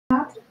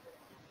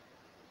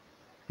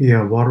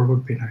Yeah, water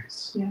would be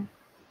nice. Yeah.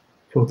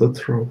 For the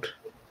throat.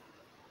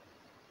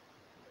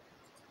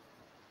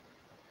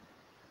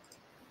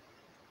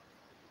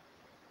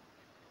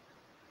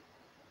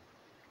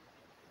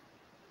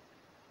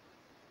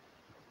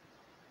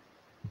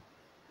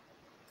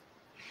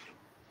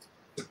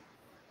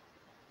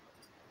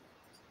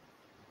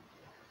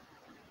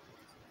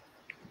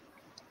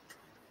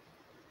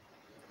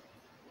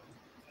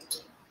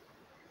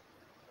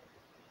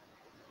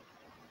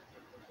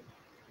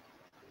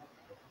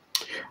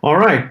 All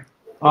right.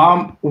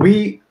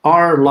 We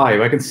are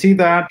live. I can see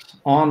that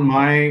on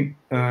my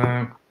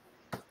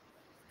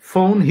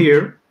phone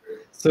here.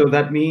 So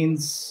that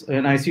means,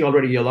 and I see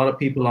already a lot of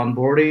people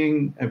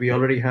onboarding, and we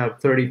already have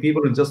 30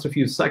 people in just a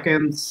few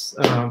seconds.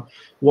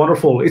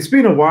 Wonderful. It's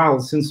been a while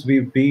since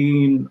we've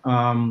been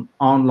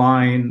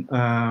online.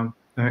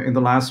 In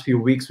the last few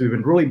weeks, we've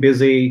been really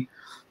busy,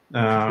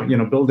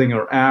 building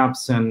our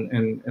apps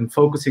and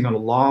focusing on a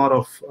lot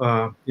of,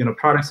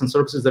 products and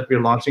services that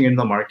we're launching in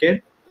the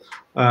market.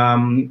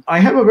 I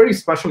have a very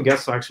special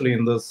guest actually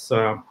in this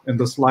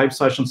live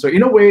session. So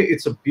in a way,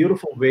 it's a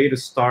beautiful way to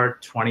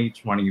start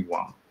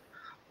 2021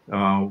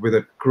 with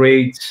a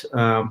great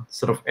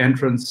sort of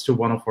entrance to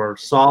one of our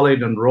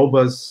solid and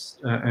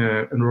robust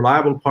and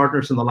reliable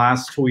partners in the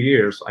last 2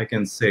 years, I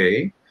can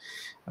say.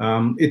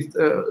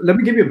 Let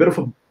me give you a bit of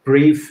a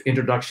brief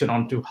introduction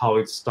onto how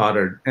it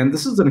started. And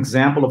this is an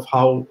example of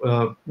how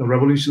a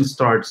revolution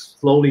starts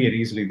slowly and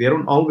easily. They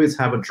don't always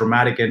have a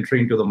dramatic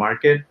entry into the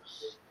market.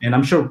 And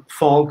I'm sure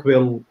Falk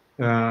will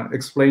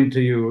explain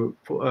to you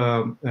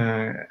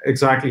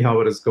exactly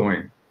how it is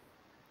going.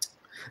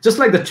 Just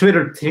like the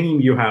Twitter theme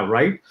you have,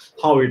 right?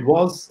 How it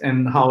was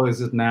and how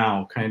is it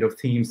now, kind of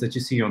themes that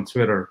you see on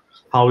Twitter.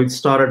 How it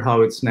started,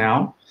 how it's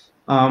now.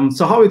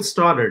 So how it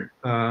started,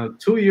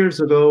 2 years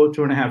ago,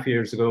 2.5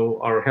 years ago,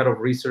 our head of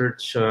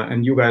research,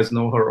 and you guys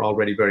know her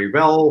already very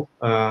well,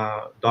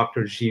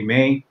 Dr. Ji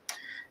Mei.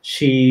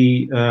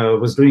 She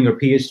was doing her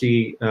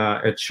PhD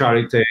at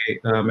Charité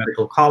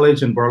Medical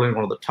College in Berlin,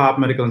 one of the top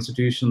medical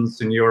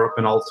institutions in Europe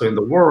and also in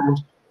the world.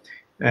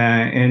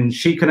 And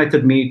she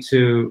connected me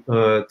to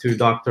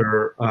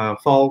Dr.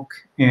 Falk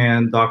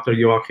and Dr.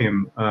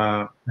 Joachim.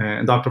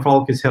 And Dr.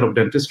 Falk is head of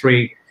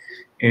dentistry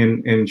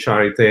in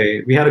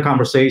Charité. We had a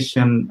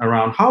conversation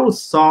around how to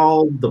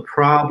solve the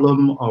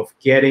problem of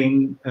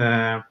getting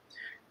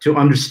to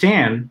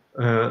understand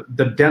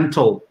the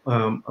dental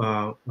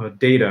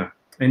data.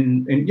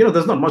 And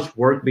there's not much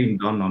work being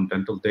done on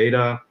dental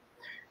data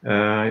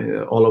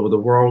all over the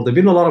world. There's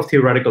been a lot of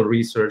theoretical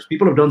research.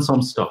 People have done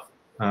some stuff.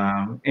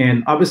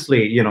 And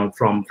obviously,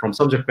 from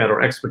subject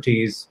matter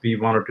expertise, we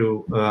wanted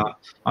to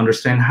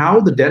understand how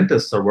the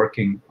dentists are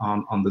working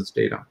on this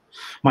data.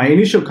 My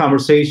initial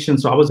conversation,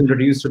 so I was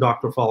introduced to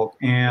Dr. Falk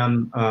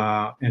and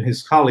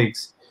his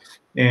colleagues.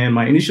 And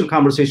my initial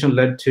conversation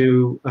led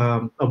to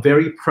a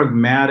very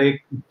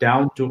pragmatic,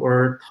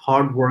 down-to-earth,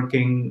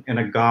 hardworking, and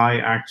a guy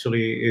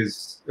actually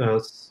is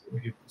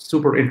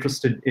super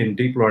interested in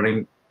deep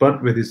learning,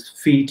 but with his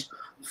feet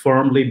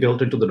firmly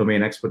built into the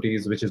domain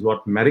expertise, which is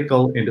what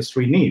medical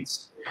industry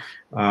needs.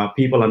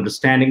 People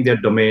understanding their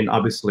domain.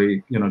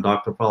 Obviously,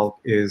 Dr. Falk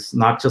is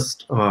not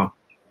just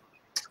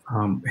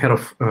head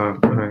of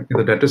in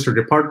the dentistry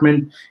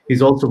department.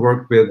 He's also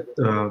worked with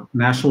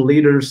national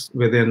leaders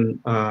within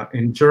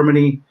in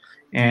Germany,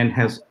 and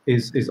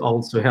is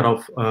also head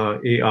of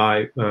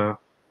AI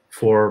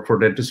for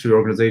dentistry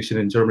organization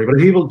in Germany.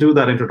 But he will do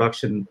that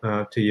introduction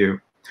to you.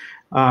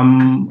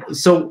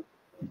 So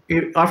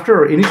after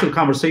our initial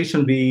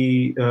conversation,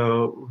 we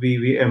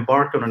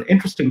embarked on an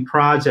interesting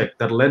project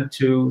that led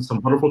to some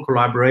wonderful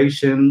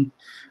collaboration.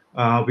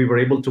 We were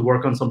able to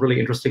work on some really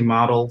interesting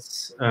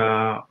models,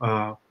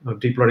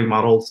 deep learning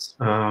models,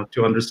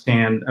 to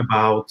understand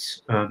about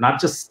not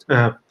just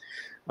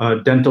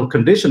dental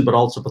condition, but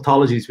also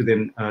pathologies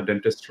within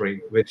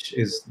dentistry, which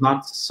is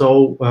not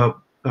so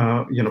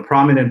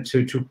prominent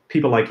to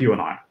people like you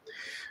and I.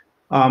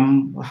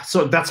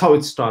 So that's how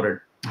it started.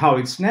 How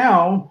it's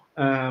now,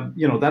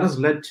 that has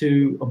led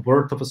to a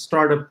birth of a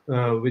startup,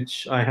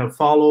 which I have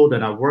followed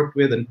and I've worked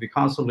with, and we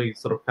constantly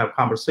sort of have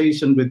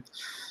conversation with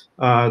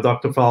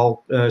Dr.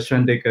 Falk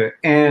Schwendicke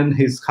and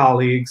his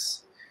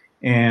colleagues,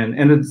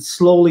 and it's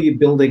slowly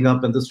building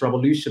up, and this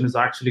revolution is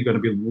actually going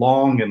to be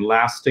long and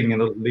lasting,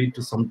 and it'll lead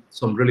to some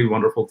really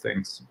wonderful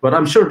things. But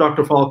I'm sure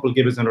Dr. Falk will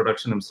give his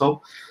introduction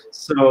himself.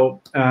 So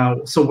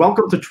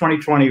welcome to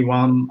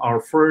 2021, our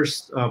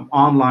first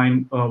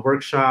online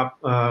workshop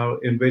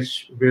in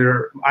which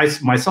I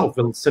myself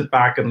will sit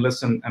back and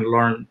listen and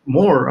learn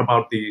more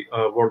about the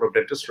world of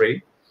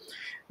dentistry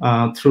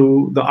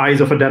through the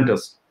eyes of a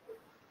dentist.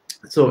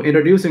 So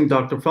introducing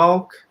Dr.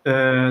 Falk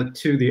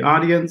to the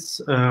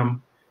audience.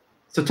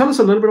 So tell us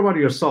a little bit about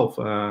yourself,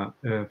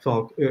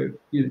 Falk.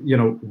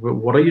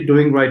 What are you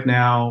doing right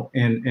now,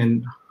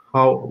 and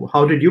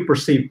how did you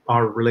perceive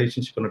our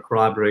relationship and a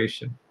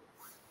collaboration?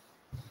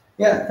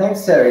 Yeah,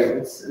 thanks, Terry.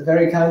 It's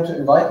very kind to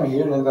invite me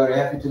here, and I'm very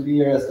happy to be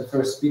here as the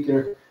first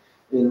speaker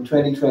in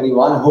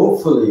 2021.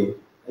 Hopefully,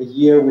 a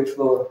year which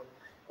will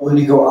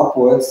only go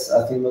upwards.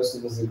 I think most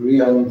of us agree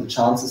on the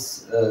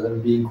chances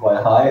them being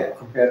quite high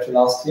compared to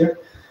last year.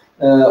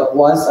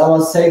 Whilst I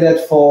must say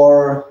that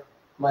for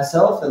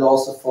myself and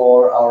also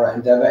for our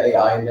endeavor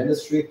AI in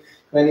dentistry,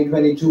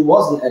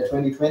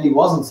 2020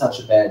 wasn't such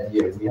a bad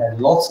year. We had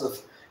lots of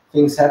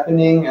things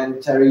happening,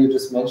 and Terry, you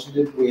just mentioned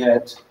it. We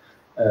had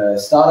a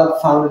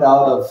startup founded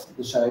out of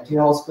the Charité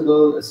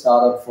Hospital, a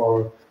startup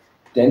for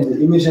dental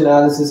image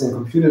analysis and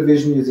computer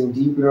vision using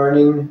deep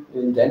learning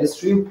in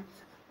dentistry.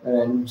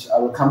 And I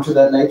will come to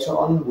that later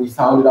on. We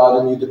founded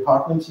out a new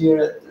department here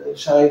at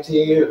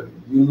Charité,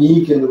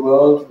 unique in the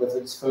world, with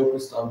its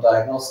focused on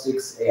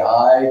diagnostics,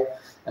 AI,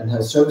 and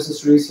health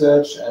services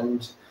research.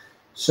 And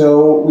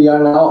so we are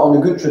now on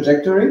a good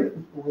trajectory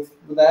with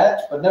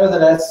that. But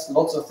nevertheless,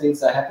 lots of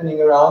things are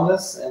happening around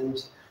us.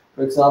 And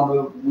for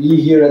example, we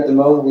here at the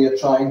moment, we are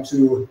trying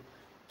to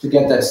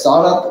get that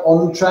startup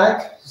on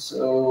track.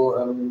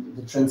 So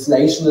the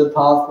translational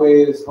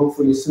pathway is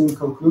hopefully soon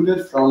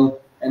concluded from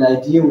an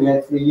idea we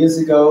had 3 years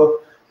ago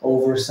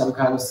over some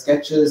kind of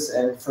sketches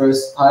and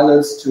first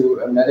pilots to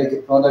a medical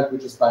product,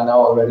 which is by now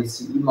already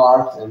CE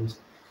marked and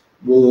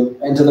will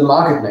enter the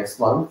market next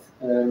month.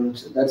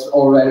 And that's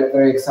already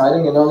very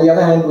exciting. And on the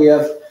other hand, we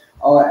have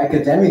our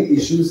academic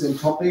issues and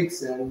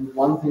topics. And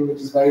one thing which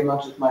is very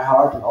much at my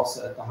heart and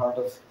also at the heart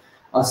of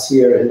us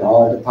here in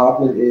our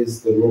department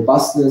is the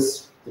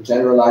robustness, the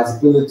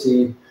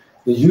generalizability,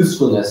 the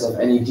usefulness of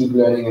any deep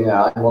learning and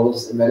AI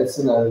models in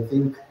medicine. And I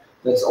think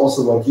that's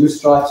also what you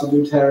strive to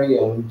do, Terry,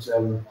 and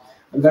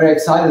I'm very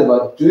excited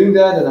about doing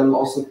that, and I'm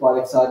also quite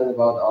excited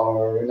about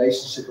our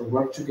relationship and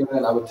work together,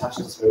 and I will touch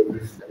this very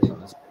briefly later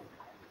on as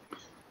well.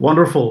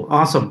 Wonderful,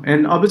 awesome.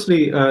 And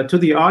obviously, to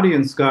the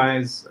audience,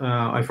 guys,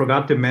 I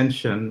forgot to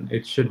mention,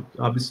 it's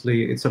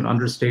an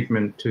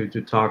understatement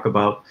to talk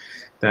about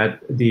that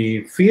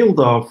the field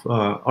of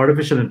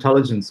artificial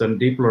intelligence and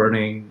deep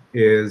learning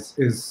is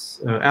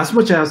as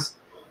much as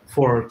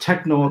for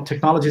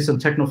technologists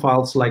and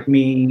technophiles like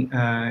me,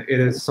 it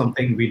is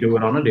something we do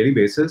it on a daily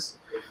basis.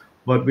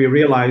 But we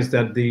realize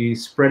that the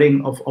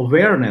spreading of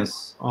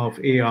awareness of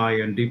AI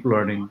and deep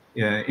learning,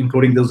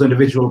 including those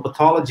individual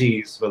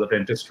pathologies, whether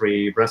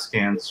dentistry, breast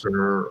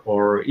cancer,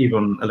 or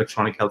even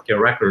electronic healthcare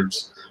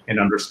records, and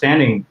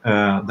understanding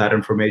that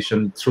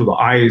information through the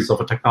eyes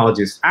of a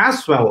technologist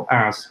as well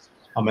as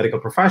a medical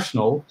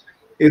professional,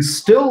 is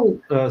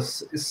still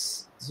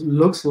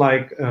looks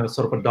like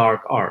sort of a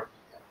dark art.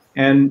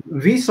 And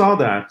we saw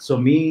that. So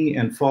me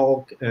and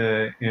Falk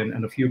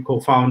and a few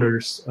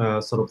co-founders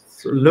sort of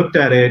looked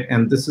at it,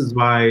 and this is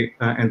why,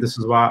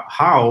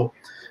 how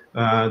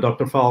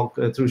Dr. Falk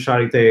through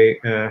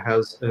Charité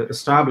has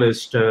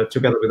established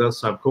together with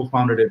us. I've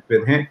co-founded it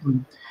with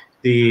him,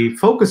 the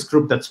focus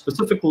group that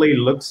specifically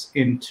looks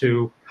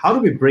into how do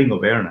we bring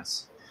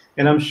awareness.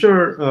 And I'm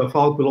sure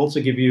Falk will also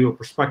give you a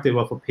perspective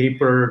of a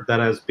paper that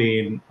has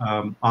been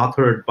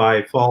authored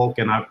by Falk,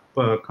 and I've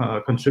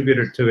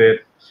contributed to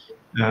it.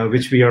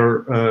 Which we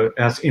are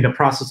as in the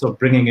process of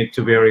bringing it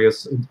to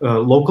various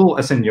local,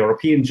 as in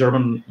European,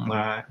 German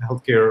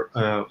healthcare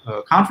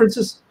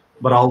conferences,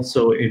 but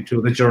also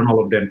into the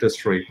Journal of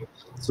Dentistry.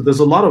 So there's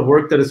a lot of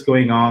work that is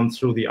going on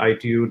through the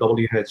ITU,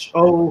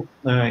 WHO,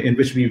 in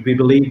which we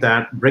believe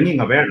that bringing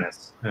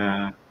awareness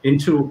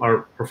into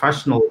our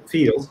professional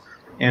fields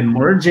and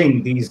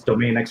merging these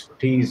domain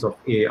expertise of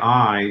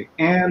AI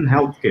and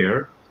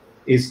healthcare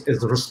is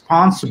a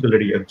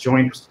responsibility, a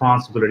joint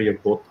responsibility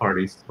of both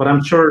parties. But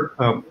I'm sure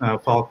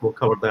Falk will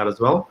cover that as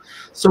well.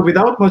 So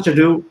without much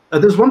ado,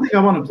 there's one thing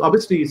I want to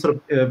obviously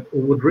sort of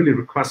would really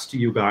request to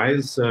you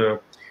guys.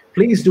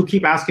 Please do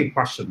keep asking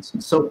questions.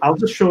 So I'll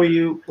just show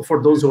you,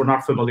 for those who are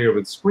not familiar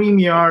with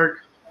StreamYard,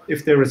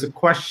 if there is a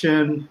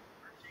question,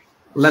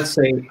 let's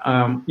say,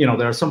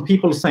 there are some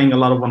people saying a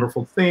lot of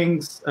wonderful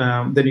things,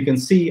 then you can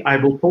see I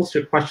will post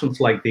your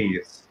questions like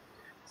these.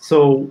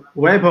 So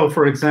Weibo,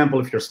 for example,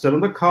 if you're still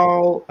in the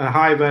call,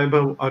 hi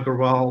Weibo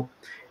Agarwal,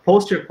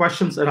 post your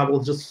questions and I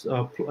will just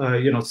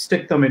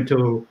stick them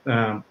into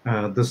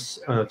this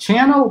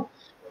channel.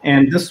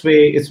 And this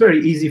way, it's very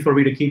easy for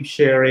me to keep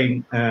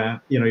sharing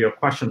your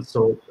questions.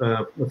 So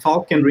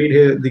Falk can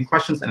read the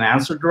questions and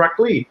answer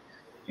directly,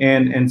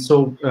 and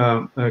so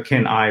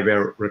can I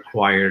where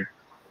required.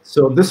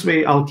 So this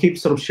way, I'll keep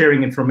sort of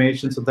sharing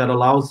information so that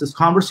allows this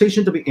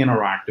conversation to be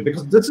interactive,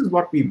 because this is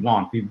what we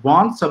want. We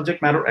want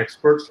subject matter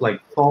experts like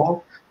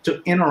Paul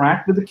to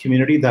interact with the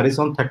community that is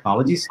on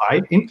technology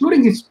side,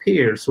 including his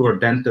peers who are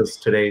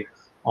dentists today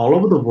all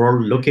over the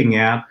world looking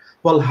at,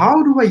 well,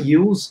 how do I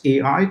use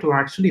AI to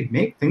actually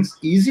make things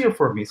easier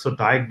for me? So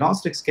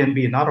diagnostics can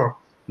be not a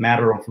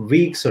matter of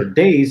weeks or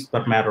days,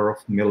 but matter of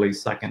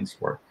milliseconds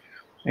work.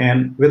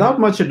 And without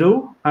much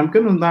ado, I'm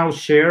going to now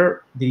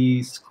share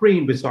the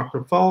screen which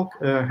Dr. Falk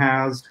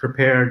has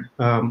prepared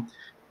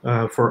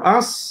for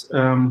us.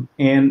 Dr.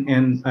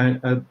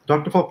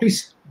 Falk,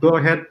 please go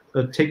ahead,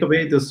 take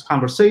away this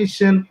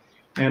conversation.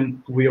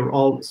 And we are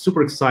all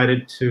super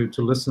excited to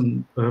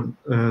listen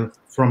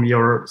from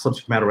your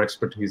subject matter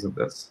expertise of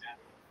this.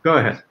 Go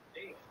ahead.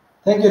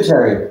 Thank you,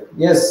 Terry.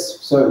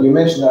 Yes, so you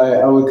mentioned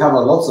I will cover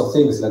lots of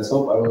things. Let's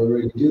hope I will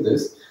really do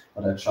this,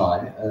 but I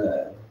try.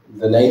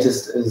 The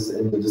latest is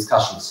in the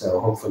discussion, so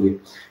hopefully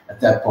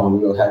at that point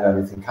we will have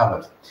everything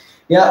covered.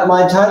 Yeah,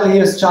 my title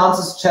here is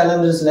Chances,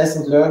 Challenges,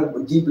 Lessons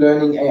Learned, Deep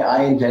Learning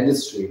AI in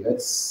Dentistry.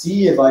 Let's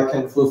see if I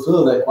can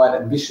fulfill that quite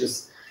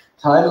ambitious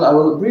title. I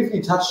will briefly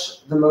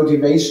touch the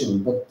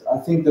motivation, but I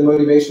think the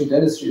motivation in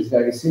dentistry is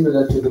very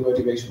similar to the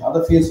motivation in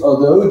other fields,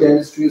 although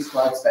dentistry is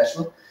quite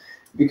special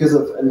because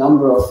of a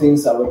number of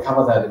things. I will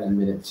cover that in a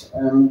minute.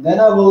 Then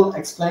I will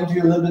explain to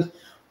you a little bit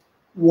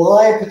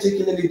why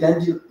particularly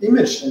dental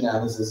image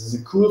analysis is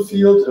a cool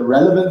field, a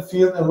relevant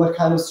field, and what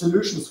kind of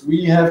solutions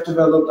we have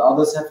developed,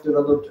 others have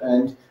developed,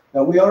 and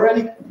we are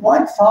already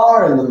quite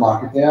far in the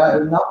market. There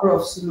are a number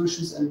of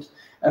solutions and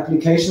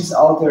applications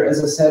out there.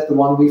 As I said, the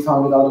one we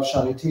founded out of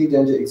Charité,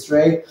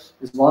 dentalXr.ai,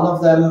 is one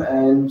of them,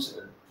 and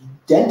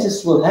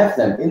dentists will have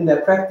them in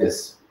their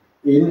practice.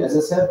 In, as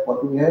I said,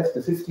 what do we have? The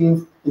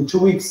 15th, in 2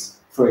 weeks,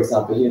 for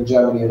example, here in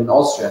Germany and in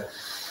Austria.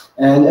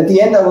 And at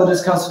the end, I will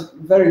discuss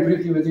very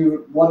briefly with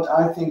you what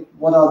I think,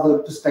 what are the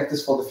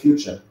perspectives for the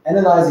future.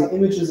 Analyzing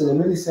images in a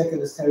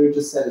millisecond, as Terry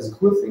just said, is a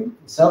cool thing.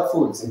 It's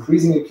helpful, it's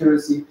increasing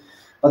accuracy,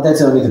 but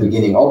that's only the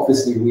beginning.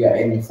 Obviously, we are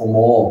aiming for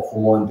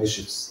more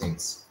ambitious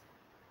things.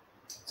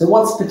 So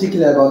what's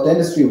particular about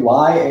dentistry?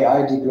 Why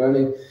AI deep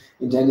learning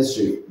in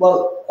dentistry?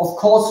 Well, of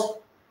course,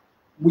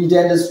 we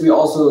dentists, we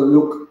also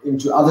look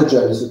into other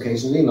journals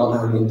occasionally, not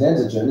only in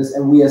dental journals,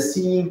 and we are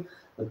seeing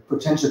the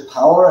potential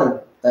power, and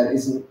that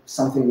isn't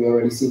something we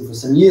already seen for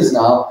some years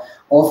now,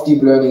 of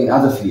deep learning in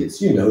other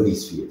fields. You know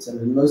these fields. I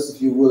mean, most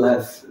of you will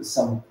have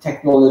some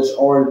tech knowledge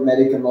or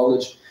medical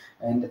knowledge,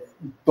 and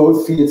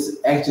both fields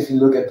actively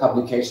look at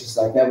publications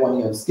like that one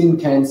here on skin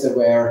cancer,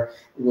 where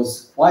it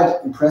was quite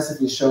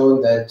impressively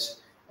shown that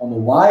on a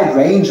wide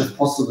range of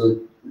possible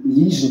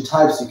lesion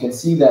types, you can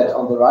see that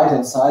on the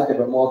right-hand side, there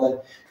were more than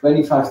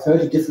 25,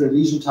 30 different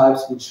lesion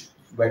types which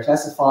were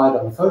classified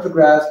on the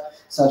photograph,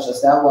 such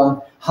as that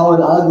one, how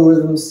an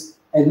algorithms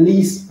at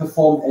least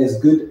performed as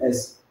good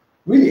as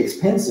really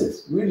expensive,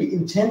 really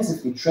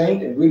intensively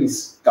trained and really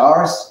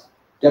scarce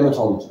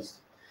dermatologists.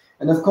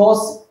 And of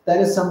course, that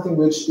is something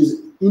which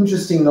is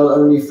interesting not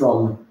only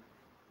from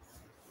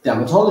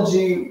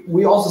dermatology,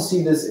 we also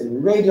see this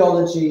in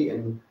radiology,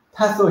 in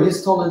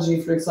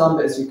pathohistology, for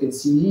example, as you can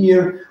see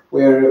here,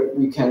 where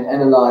we can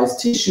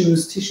analyze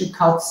tissues, tissue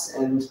cuts,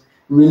 and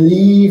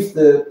relieve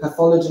the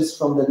pathologist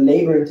from the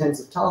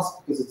labor-intensive task,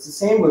 because it's the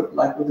same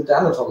like with the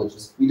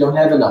dermatologist. We don't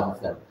have enough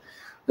of them.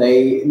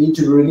 They need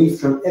to be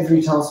relieved from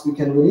every task we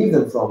can relieve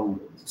them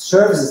from.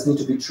 Services need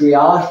to be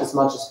triaged as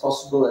much as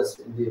possible, as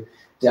in the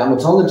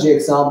dermatology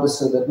example,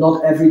 so that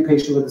not every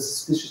patient with a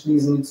suspicious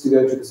lesion needs to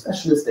go to the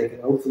specialist. They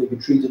can hopefully be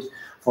treated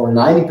for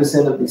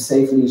 90% of these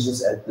safe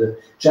lesions at the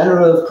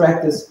general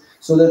practice,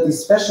 so that these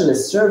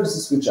specialist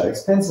services, which are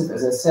expensive,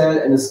 as I said,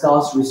 and a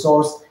scarce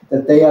resource,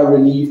 that they are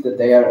relieved, that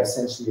they are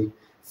essentially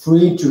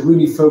free to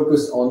really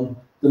focus on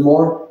the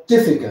more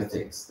difficult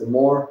things, the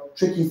more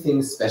tricky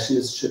things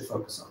specialists should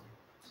focus on.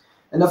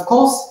 And of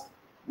course,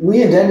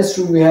 we in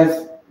dentistry, we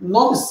have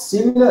not a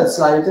similar,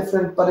 slightly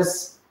different, but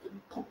it's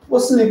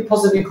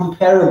possibly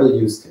comparable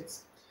use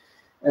case.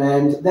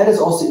 And that is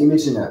also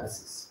image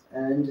analysis.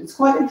 And it's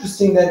quite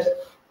interesting that,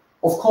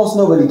 of course,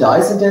 nobody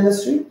dies in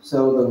dentistry.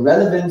 So the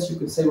relevance, you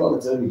could say, well,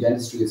 it's only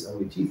dentistry, it's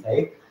only teeth,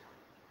 hey?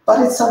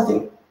 But it's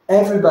something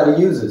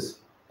everybody uses.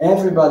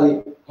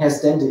 Everybody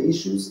has dental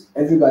issues.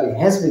 Everybody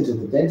has been to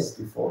the dentist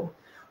before.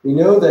 We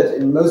know that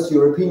in most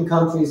European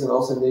countries and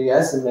also in the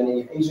US and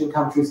many Asian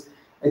countries,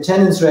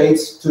 attendance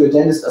rates to a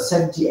dentist are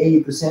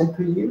 70–80%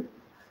 per year.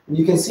 And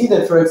you can see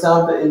that, for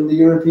example, in the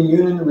European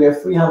Union, we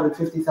have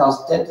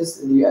 350,000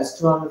 dentists, in the US,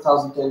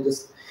 200,000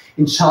 dentists.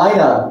 In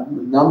China,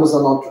 numbers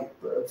are not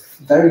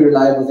very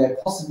reliable. They're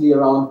possibly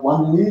around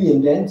 1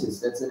 million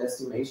dentists. That's an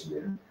estimation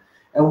there.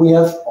 And we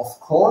have, of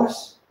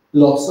course,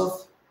 lots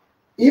of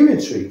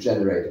imagery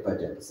generated by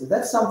dentists. And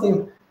that's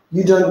something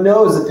you don't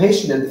know as a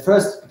patient at the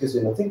first, because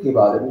you're not thinking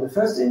about it in the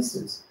first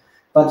instance.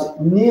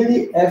 But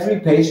nearly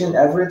every patient,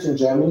 average in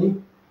Germany,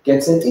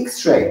 gets an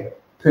X-ray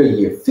per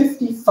year.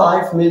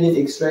 55 million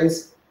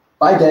X-rays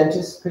by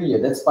dentists per year.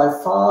 That's by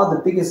far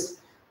the biggest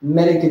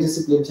medical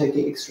discipline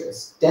taking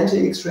X-rays.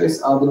 Dental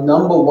X-rays are the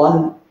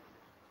 #1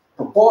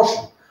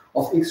 proportion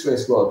of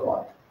X-rays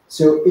worldwide.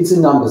 So it's a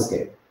numbers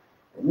game.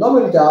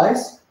 Nobody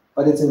dies,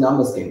 but it's a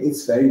numbers game.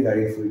 It's very,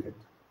 very frequent.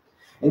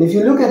 And if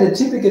you look at a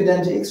typical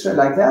dental X-ray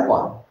like that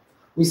one,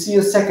 we see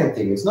a second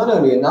thing. It's not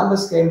only a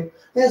numbers game,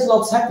 there's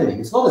lots happening.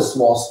 It's not a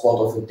small spot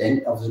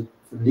of a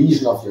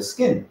lesion of your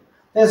skin.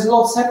 There's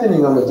lots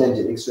happening on the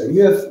dental X-ray.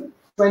 You have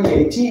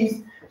 28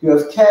 teeth, you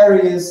have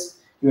caries,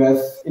 you have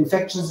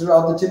infections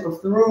around the tip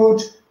of the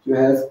root, you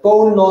have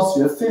bone loss,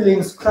 you have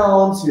fillings,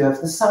 crowns, you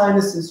have the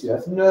sinuses, you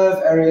have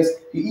nerve areas,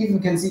 you even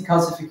can see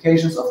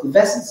calcifications of the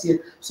vessels here.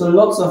 So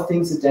lots of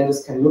things a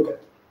dentist can look at.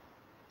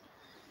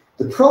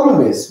 The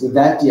problem is with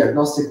that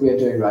diagnostic we are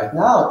doing right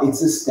now,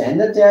 it's a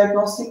standard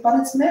diagnostic, but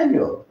it's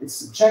manual, it's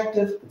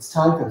subjective, it's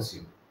time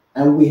consuming.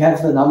 And we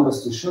have the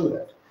numbers to show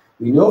that.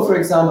 We know, for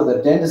example,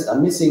 that dentists are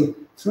missing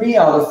 3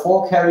 out of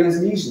 4 carious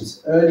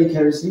lesions, early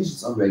carious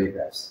lesions on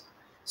radiographs.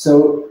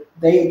 So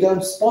they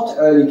don't spot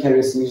early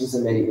carious lesions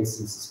in many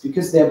instances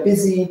because they're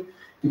busy,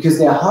 because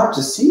they're hard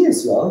to see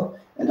as well,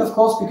 and of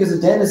course because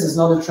a dentist is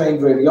not a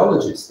trained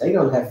radiologist. They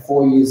don't have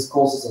 4 years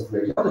courses of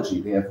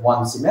radiology. They have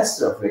 1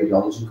 semester of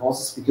radiology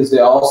courses because they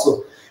are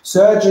also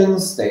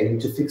surgeons. They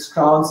need to fix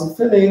crowns and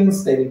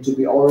fillings. They need to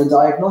be oral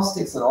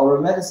diagnostics and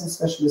oral medicine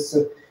specialists.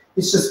 So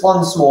it's just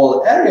one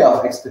small area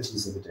of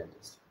expertise of a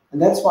dentist.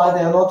 And that's why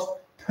they are not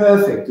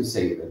perfect, to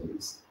say it at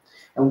least.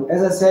 And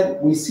as I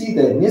said, we see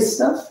they miss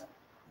stuff.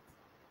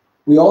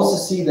 We also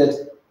see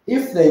that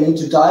if they need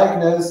to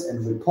diagnose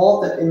and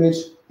report that image,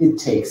 it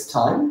takes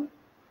time.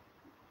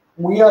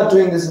 We are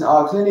doing this in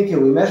our clinic,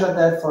 and we measured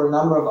that for a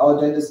number of our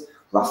dentists,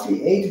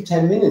 roughly 8 to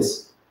 10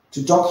 minutes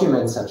to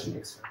document such an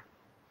X-ray.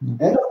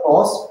 And of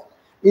course,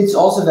 it's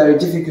also very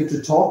difficult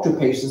to talk to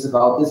patients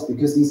about this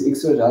because these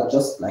X-rays are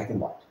just black and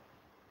white.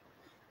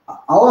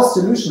 Our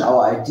solution,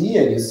 our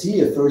idea, you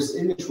see a first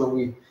image when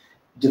we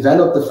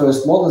developed the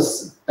first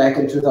models back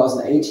in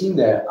 2018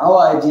 there,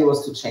 our idea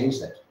was to change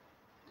that,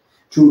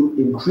 to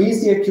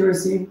increase the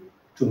accuracy,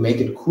 to make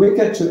it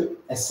quicker to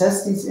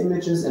assess these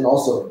images and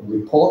also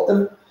report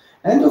them,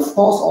 and of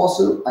course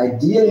also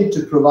ideally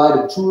to provide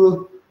a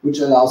tool which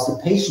allows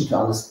the patient to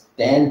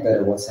understand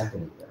better what's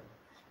happening there.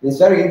 And it's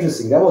very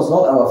interesting. That was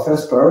not our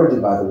first priority,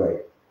 by the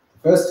way.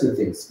 The first 2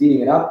 things,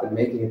 speeding it up and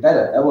making it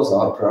better, that was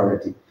our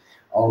priority.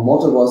 Our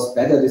motto was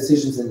better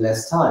decisions in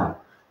less time.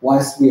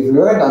 Whilst we've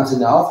learned until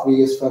now, 3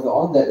 years further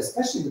on, that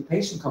especially the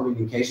patient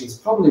communication is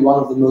probably one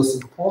of the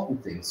most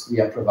important things we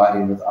are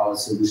providing with our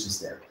solutions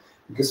there.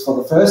 Because for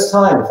the first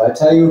time, if I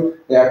tell you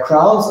there are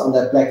crowns on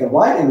that black and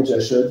white image I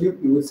showed you,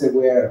 you would say,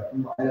 where?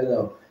 I don't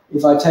know.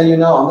 If I tell you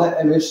now on that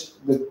image,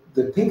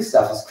 the pink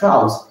stuff is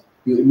crowns,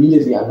 you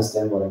immediately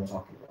understand what I'm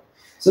talking about.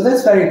 So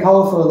that's very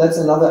powerful. That's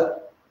another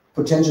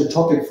potential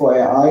topic for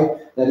AI,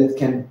 that it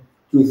can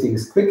do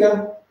things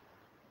quicker,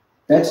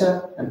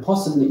 better, and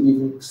possibly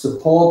even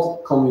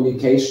support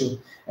communication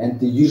and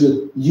the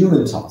usual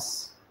human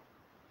tasks.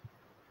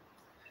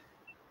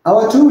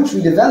 Our tool which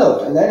we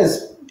developed, and that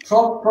is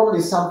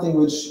probably something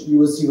which you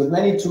will see with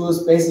many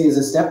tools, basically is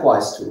a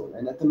stepwise tool.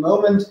 And at the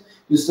moment,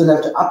 you still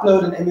have to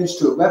upload an image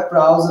to a web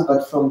browser,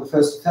 but from the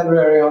 1st of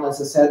February on,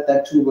 as I said,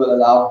 that tool will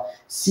allow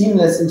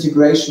seamless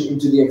integration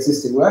into the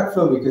existing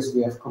workflow because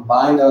we have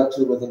combined our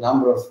tool with a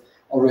number of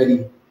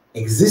already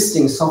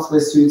existing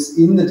software suites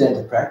in the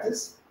dental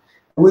practice.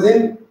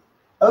 Within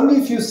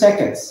only a few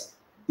seconds,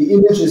 the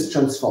image is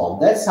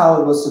transformed. That's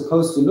how it was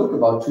supposed to look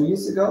about 2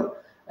 years ago.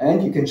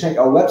 And you can check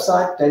our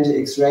website,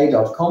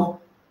 dentalXr.ai.com.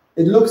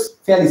 It looks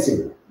fairly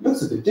similar. It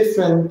looks a bit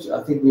different.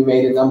 I think we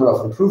made a number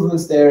of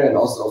improvements there and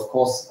also, of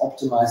course,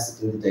 optimized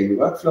it in the daily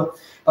workflow.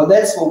 But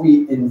that's what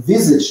we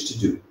envisage to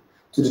do,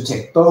 to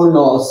detect bone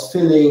loss,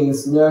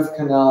 fillings, nerve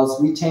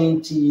canals,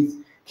 retained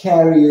teeth,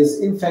 caries,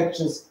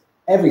 infections,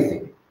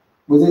 everything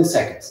within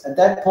seconds. At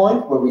that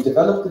point, where we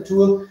developed the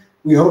tool,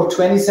 we hope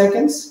 20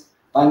 seconds.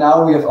 By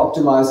now, we have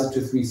optimized it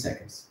to 3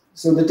 seconds.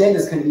 So the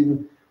dentist can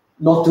even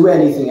not do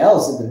anything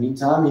else in the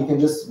meantime. He can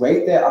just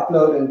wait there,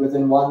 upload, and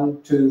within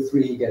 1, 2,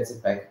 3, he gets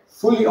it back.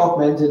 Fully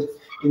augmented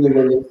in the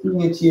way you're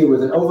seeing it here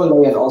with an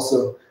overlay and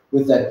also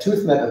with that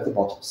tooth map at the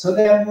bottom. So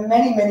there are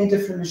many, many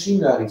different machine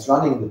learnings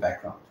running in the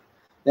background.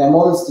 There are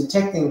models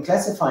detecting and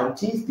classifying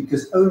teeth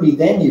because only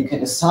then you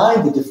can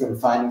assign the different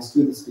findings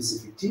to the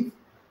specific teeth.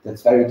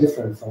 That's very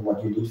different from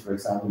what you need, for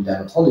example, in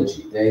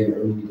dermatology. There you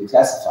only need a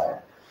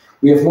classifier.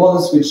 We have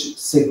models which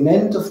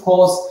segment, of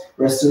course,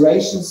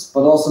 restorations,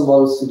 but also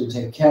models to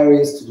detect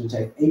caries, to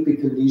detect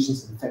apical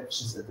lesions,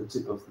 infections at the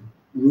tip of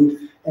the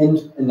root,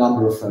 and a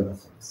number of further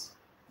things.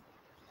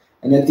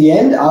 And at the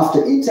end,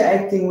 after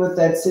interacting with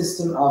that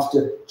system,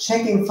 after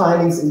checking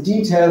findings in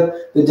detail,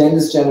 the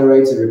dentist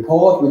generates a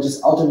report, which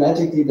is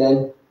automatically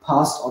then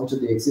passed on to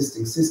the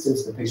existing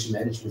systems, the patient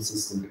management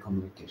system, the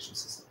communication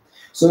system.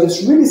 So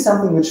it's really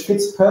something which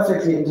fits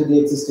perfectly into the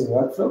existing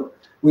workflow,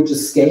 which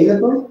is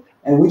scalable,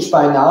 and which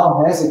by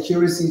now has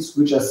accuracies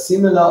which are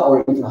similar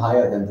or even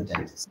higher than the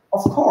dentist.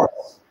 Of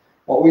course,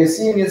 what we are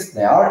seeing is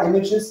there are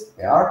images,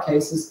 there are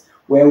cases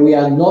where we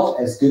are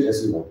not as good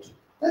as we want to.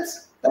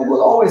 That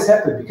will always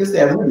happen because they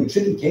are really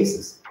tricky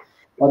cases.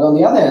 But on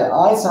the other hand,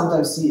 I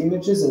sometimes see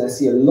images, and I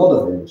see a lot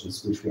of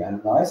images which we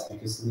analyze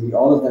because nearly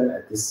all of them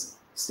at this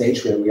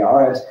stage where we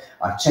are at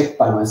are checked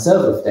by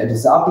myself. If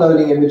dentists are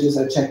uploading images,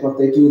 I check what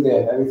they do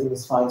there, and everything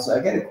is fine. So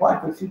I get a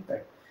quite good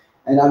feedback.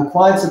 And I'm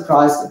quite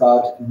surprised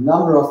about a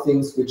number of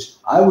things which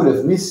I would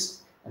have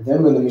missed. And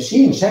then when the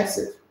machine checks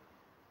it,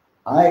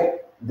 I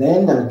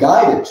then am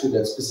guided to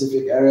that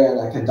specific area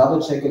and I can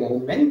double check it. And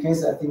in many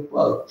cases, I think,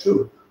 well,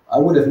 true, I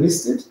would have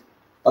missed it,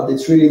 but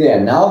it's really there.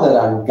 Now that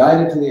I'm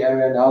guided to the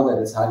area, now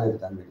that it's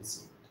highlighted, I'm really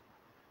seeing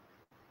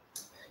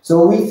it.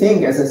 So we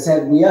think, as I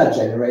said, we are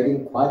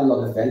generating quite a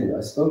lot of value.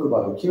 I spoke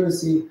about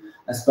accuracy,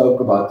 I spoke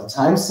about the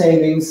time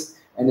savings,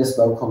 and I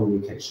spoke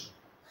communication.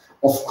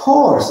 Of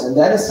course, and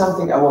that is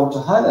something I want to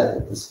highlight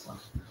at this point.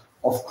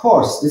 Of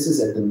course, this is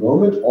at the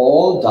moment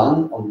all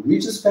done on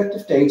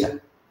retrospective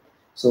data.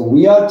 So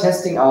we are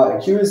testing our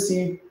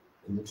accuracy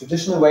In the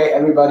traditional way,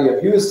 everybody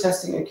of you is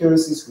testing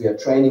accuracies. We are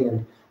training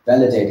and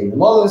validating the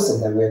models,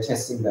 and then we are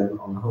testing them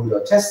on a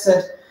whole test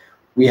set.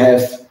 We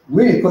have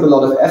really put a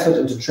lot of effort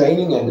into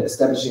training and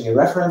establishing a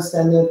reference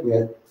standard. We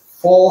had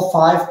 4 or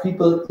 5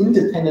 people,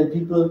 independent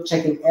people,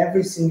 checking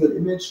every single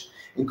image,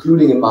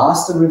 including a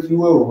master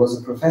reviewer who was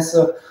a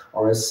professor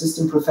or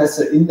assistant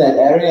professor in that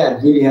area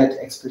and really had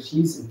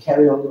expertise in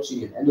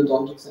karyology and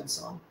endodontics and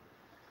so on.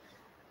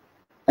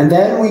 And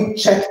then we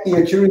checked the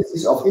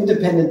accuracies of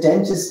independent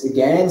dentists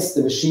against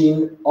the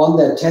machine on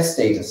that test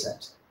data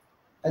set.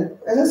 And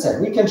as I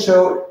said, we can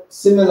show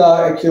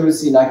similar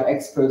accuracy like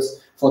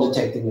experts for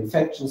detecting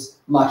infections,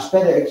 much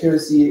better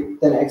accuracy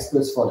than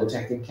experts for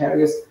detecting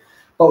caries.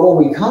 But what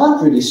we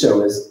can't really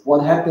show is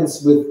what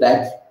happens with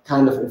that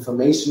kind of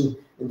information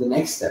in the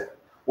next step.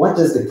 What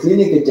does the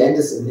clinical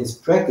dentist in his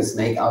practice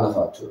make out of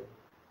our tool?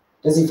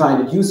 Does he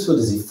find it useful?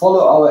 Does he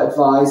follow our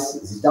advice?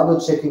 Is he double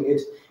checking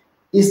it?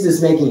 Is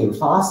this making him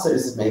faster?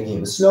 Is it making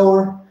him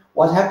slower?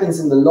 What happens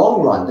in the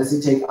long run? Does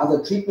he take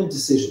other treatment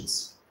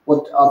decisions?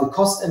 What are the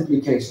cost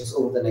implications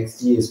over the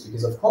next years?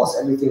 Because of course,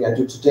 everything I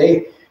do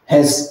today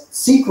has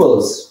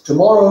sequels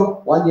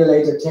tomorrow, 1 year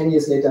later, 10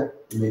 years later,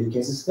 in many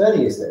cases, 30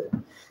 years later.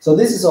 So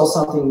this is all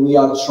something we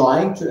are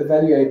trying to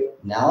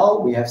evaluate now.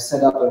 We have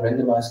set up a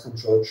randomized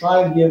controlled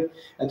trial here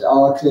at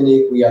our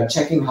clinic. We are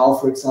checking how,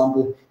 for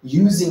example,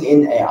 using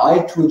an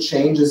AI tool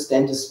changes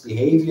dentist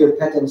behavior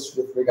patterns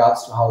with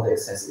regards to how they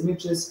assess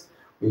images.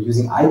 We're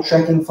using eye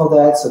tracking for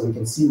that, so we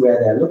can see where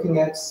they're looking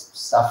at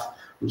stuff,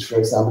 which, for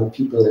example,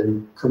 people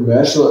in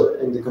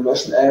the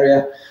commercial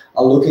area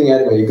are looking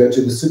at, where you go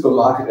to the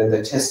supermarket and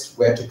they test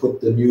where to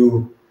put the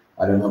new,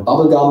 I don't know,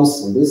 bubble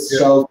gums on this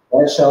shelf,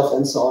 that shelf,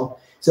 and so on.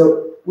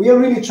 So we are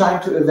really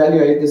trying to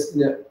evaluate this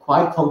in a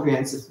quite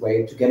comprehensive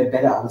way to get a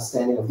better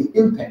understanding of the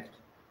impact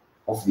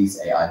of these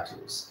AI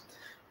tools.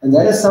 And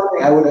that is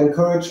something I would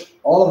encourage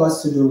all of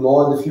us to do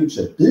more in the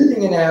future.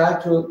 Building an AI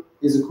tool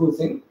is a cool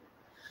thing,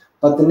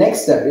 but the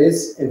next step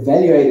is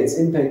evaluate its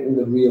impact in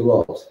the real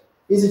world.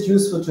 Is it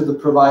useful to the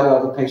provider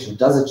or the patient?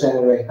 Does it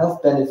generate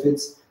health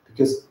benefits?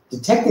 Because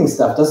detecting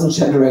stuff doesn't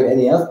generate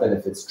any health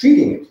benefits.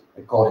 Treating it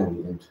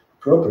accordingly and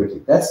appropriately,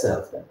 that's the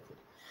health benefit.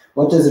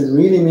 What does it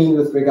really mean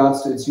with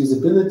regards to its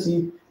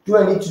usability? Do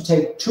I need to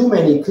take too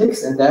many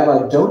clicks and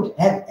thereby don't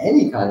have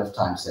any kind of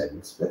time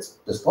savings?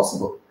 That's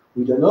possible.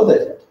 We don't know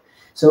that yet.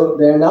 So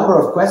there are a number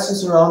of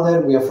questions around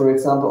that. We are, for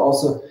example,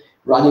 also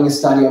running a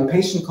study on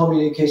patient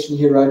communication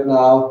here right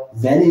now,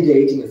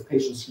 validating if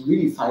patients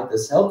really find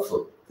this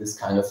helpful, this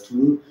kind of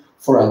tool,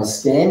 for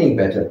understanding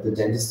better the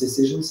dentist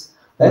decisions.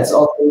 That's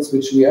all things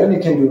which we only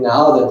can do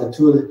now that the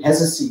tool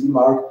has a CE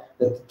mark,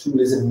 that the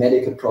tool is a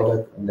medical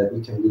product, and that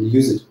we can really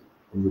use it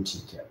in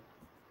routine care.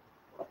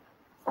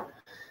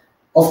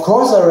 Of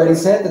course, I already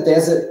said that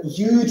there's a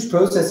huge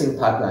processing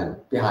pipeline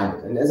behind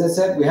it. And as I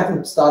said, we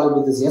haven't started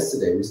with this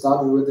yesterday. We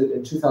started with it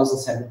in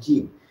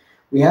 2017.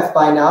 We have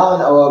by now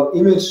in our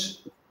image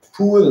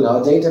pool, in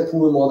our data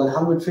pool, more than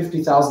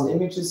 150,000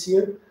 images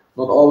here.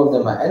 Not all of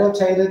them are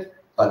annotated,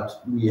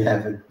 but we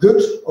have a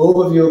good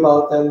overview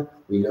about them.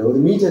 We know the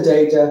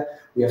metadata.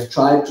 We have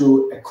tried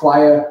to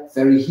acquire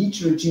very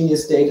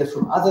heterogeneous data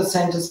from other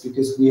centers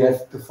because we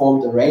have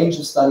performed a range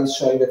of studies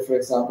showing that, for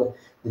example,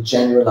 the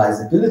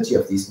generalizability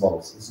of these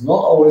models is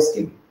not always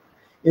given.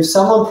 If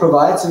someone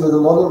provides you with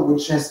a model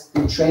which has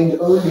been trained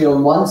only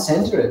on one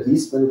center, at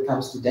least when it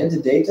comes to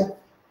dental data,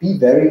 be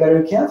very,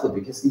 very careful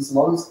because these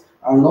models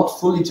are not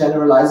fully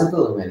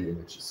generalizable in many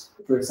images.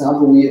 For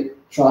example, we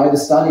tried a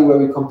study where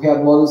we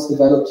compared models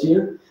developed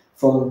here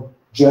from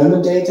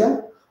German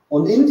data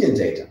on Indian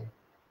data.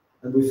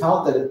 And we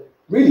found that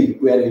we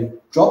had a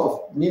drop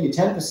of nearly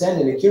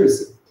 10% in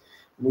accuracy.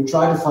 And we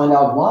tried to find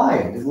out why.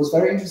 And it was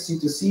very interesting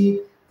to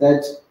see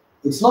that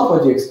it's not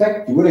what you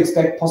expect. You would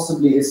expect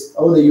possibly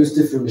they use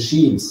different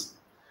machines.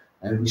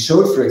 And we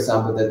showed, for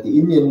example, that the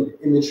Indian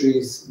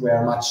imageries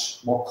were much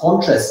more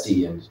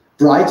contrasty and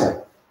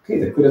brighter. Okay,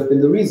 that could have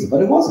been the reason,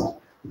 but it wasn't.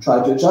 We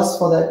tried to adjust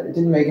for that. It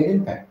didn't make an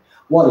impact.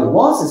 What it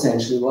was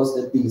essentially was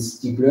that these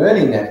deep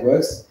learning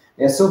networks,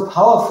 they're so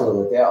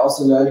powerful that they're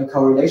also learning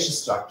correlation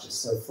structures.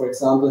 So, for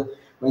example,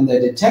 when they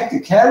detect a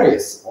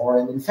caries or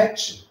an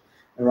infection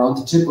around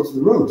the tip of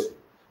the root,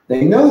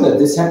 they know that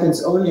this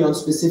happens only on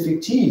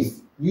specific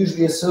teeth,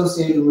 usually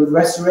associated with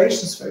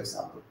restorations, for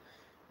example.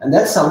 And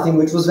that's something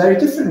which was very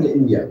different in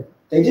India.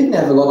 They didn't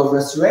have a lot of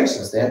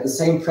restorations. They had the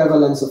same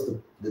prevalence of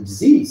the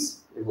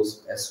disease. It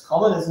was as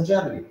common as in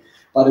Germany,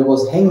 but it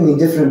was hanging in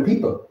different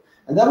people.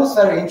 And that was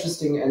very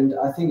interesting, and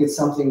I think it's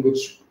something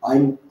which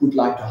I would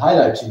like to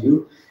highlight to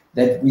you,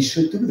 that we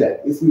should do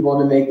that. If we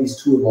want to make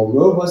these tools more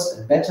robust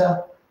and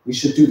better, we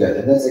should do that.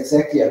 And that's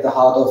exactly at the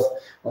heart of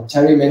what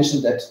Terry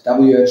mentioned, that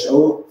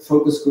WHO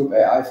focus group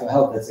AI for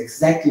health. That's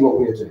exactly what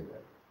we are doing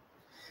there.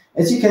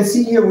 As you can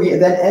see here, we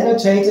then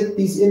annotated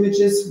these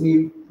images.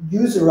 We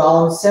use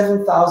around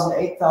 7,000,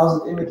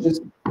 8,000 images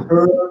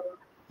per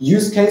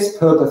use case,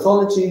 per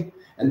pathology.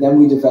 And then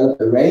we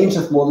developed a range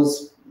of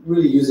models,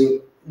 really using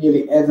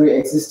nearly every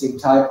existing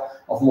type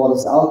of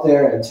models out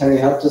there. And Terry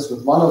helped us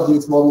with one of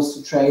these models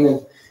to train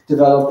and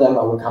develop them.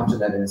 I will come to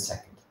that in a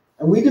second.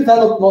 And we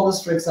developed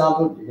models, for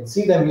example, you can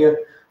see them here,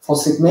 for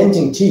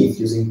segmenting teeth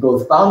using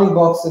both bounding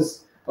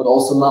boxes, but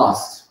also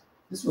masks.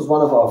 This was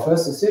one of our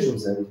first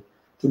decisions, and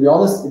to be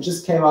honest, it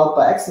just came out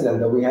by accident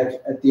that we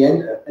had at the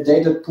end a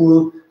data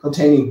pool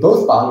containing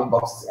both bounding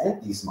boxes and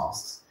these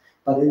masks.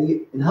 But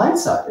in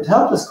hindsight, it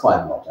helped us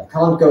quite a lot. I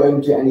can't go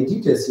into any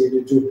details here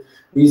due to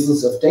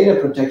reasons of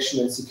data protection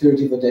and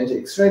security for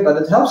dentalXr,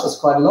 but it helps us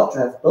quite a lot to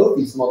have both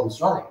these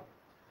models running.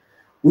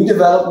 We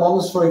developed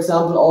models, for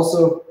example,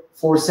 also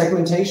for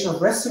segmentation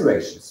of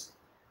restorations,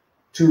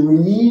 to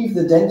relieve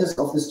the dentist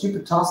of the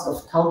stupid task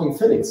of counting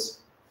fillings.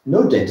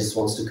 No dentist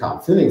wants to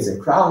count fillings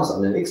and crowns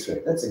on an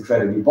X-ray. That's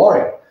incredibly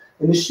boring.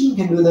 The machine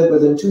can do that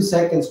within 2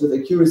 seconds with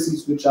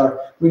accuracies which are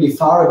really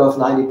far above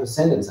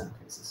 90% in some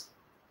cases.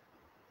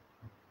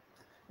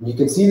 And you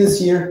can see this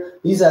here.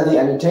 These are the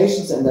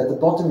annotations, and at the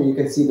bottom you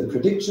can see the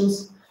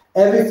predictions.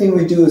 Everything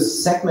we do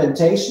is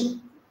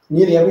segmentation.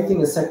 Nearly everything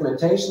is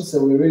segmentation,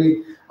 so we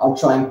really are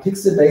trying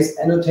pixel-based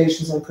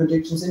annotations and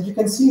predictions, and you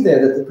can see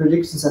there that the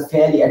predictions are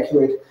fairly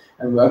accurate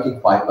and working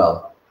quite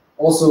well.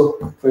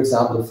 Also, for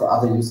example, for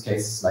other use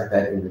cases like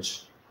that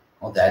image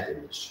or that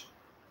image.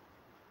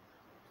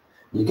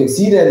 You can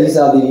see there, these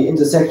are the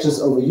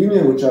intersections over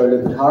union, which are a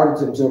little bit harder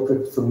to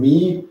interpret for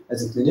me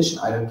as a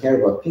clinician. I don't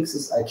care about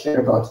pixels, I care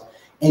about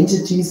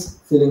entities,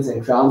 fillings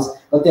and crowns,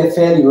 but they're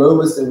fairly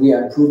robust and we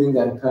are improving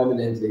them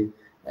permanently.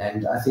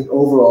 And I think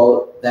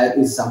overall, that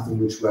is something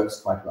which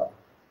works quite well.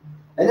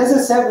 And as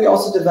I said, we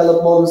also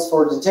developed models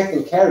for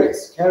detecting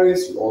caries.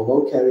 Caries, you all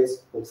know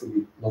caries,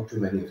 hopefully not too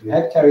many of you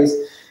had caries,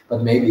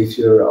 but maybe if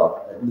you're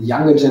in the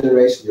younger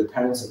generation, your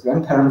parents or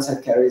grandparents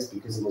had caries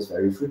because it was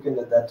very frequent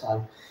at that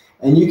time.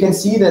 And you can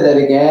see that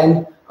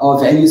again, our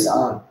values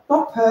are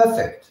not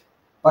perfect,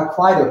 but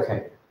quite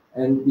okay.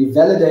 And we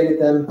validated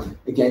them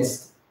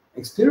against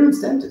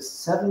experienced dentists.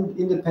 7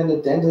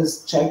 independent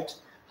dentists checked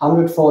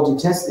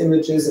 140 test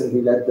images, and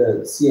we let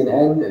the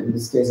CNN, in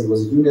this case it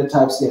was a unit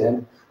type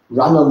CNN,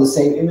 run on the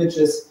same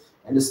images,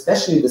 and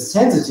especially the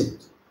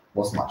sensitivity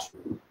was much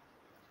better.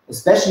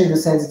 Especially the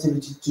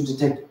sensitivity to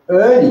detect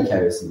early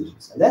caries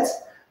lesions. And that's,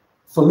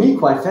 for me,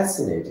 quite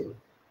fascinating.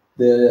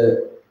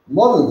 The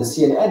model, the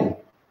CNN,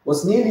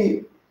 was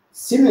nearly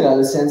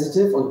similarly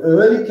sensitive on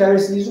early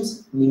caries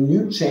lesions,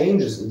 minute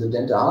changes in the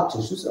dental hard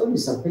tissues, only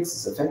some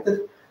pixels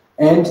affected,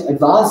 and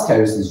advanced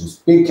caries lesions,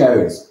 big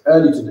caries,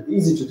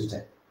 easy to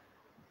detect.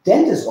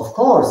 Dentists, of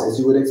course, as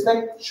you would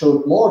expect,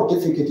 showed more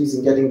difficulties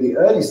in getting the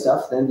early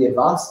stuff than the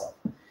advanced stuff,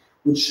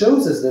 which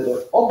shows us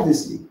that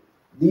obviously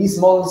these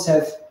models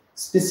have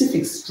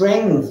specific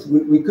strength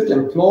we could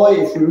employ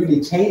if we really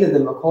tailor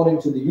them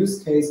according to the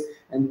use case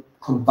and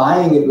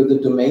combining it with the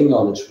domain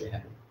knowledge we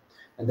have.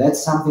 And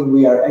that's something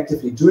we are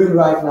actively doing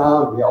right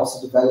now. We are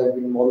also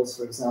developing models,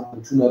 for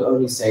example, to not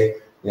only say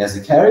there's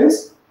a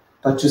caries,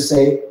 but to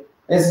say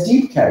there's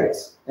deep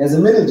caries, there's a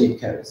middle deep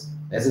caries,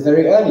 there's a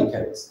very early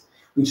caries,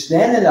 which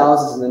then allows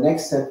us in the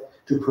next step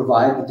to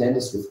provide the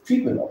dentist with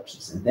treatment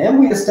options. And then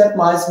we are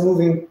stepwise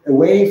moving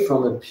away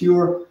from a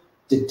pure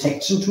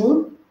detection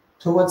tool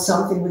towards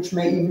something which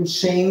may even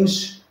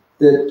change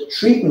the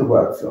treatment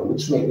workflow,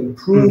 which may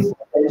improve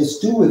what dentists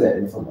do with that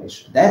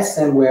information. That's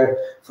then where,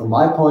 from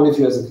my point of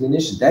view as a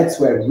clinician, that's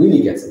where it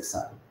really gets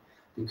exciting.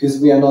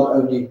 Because we are not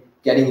only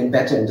getting him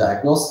better in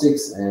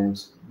diagnostics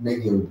and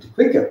making him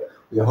quicker,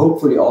 we are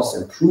hopefully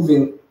also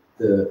improving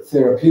the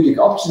therapeutic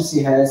options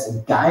he has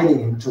and guiding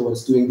him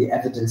towards doing the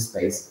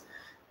evidence-based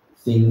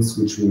things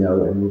which we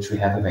know and which we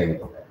have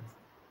available there.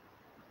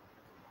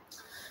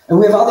 And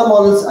we have other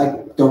models. I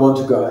don't want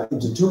to go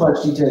into too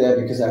much detail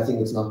there because I think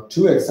it's not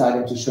too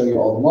exciting to show you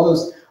all the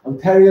models. On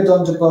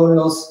periodontal bone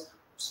loss,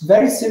 it's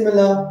very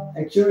similar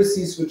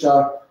accuracies, which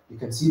are, you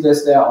can see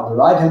this there on the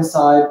right-hand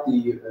side.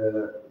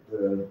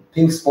 The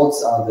pink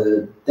spots are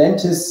the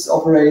dentist's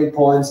operating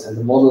points, and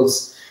the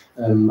models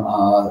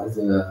are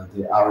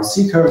the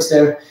RSC curves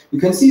there.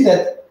 You can see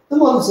that the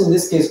models in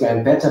this case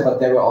were better, but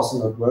they were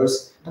also not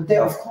worse. But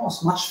they're, of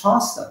course, much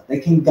faster. They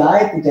can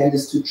guide the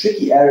dentist to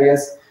tricky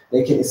areas.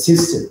 They can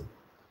assist him.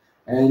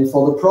 And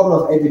for the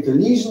problem of apical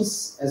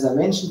lesions, as I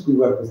mentioned, we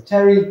worked with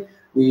Terry.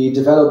 We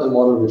developed a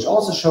model which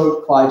also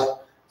showed quite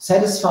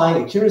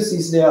satisfying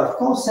accuracies there. Of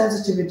course,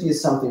 sensitivity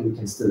is something we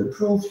can still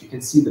improve. You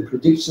can see the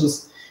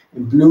predictions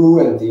in blue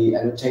and the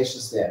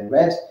annotations there in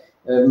red.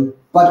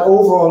 But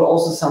overall,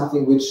 also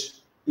something which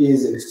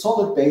is a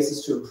solid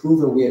basis to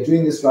improve, and we are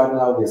doing this right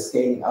now. We are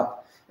scaling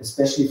up,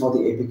 especially for the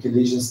apical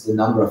lesions, the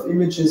number of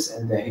images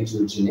and their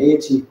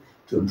heterogeneity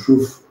to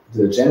improve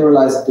the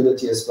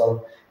generalizability as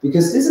well,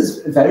 because this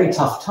is a very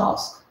tough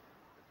task.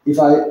 If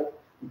I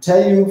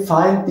tell you,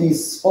 find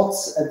these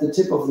spots at the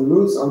tip of the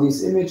roots on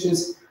these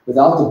images,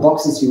 without the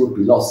boxes, you would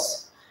be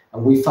lost.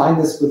 And we find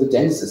this with the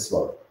dentist as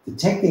well.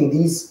 Detecting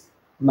these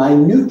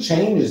minute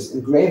changes in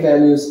gray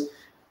values,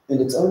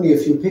 and it's only a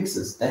few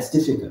pixels, that's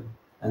difficult.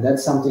 And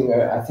that's something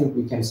where I think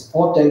we can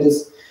support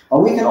dentists,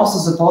 but we can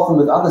also support them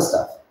with other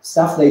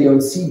stuff they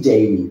don't see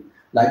daily,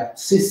 like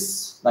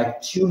cysts,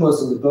 like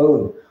tumors in the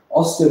bone,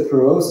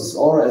 osteoporosis,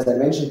 or as I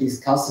mentioned,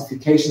 these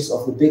calcifications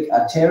of the big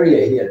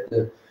arteria here at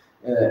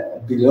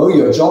the, below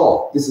your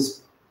jaw. This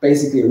is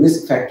basically a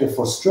risk factor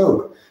for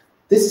stroke.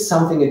 This is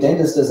something a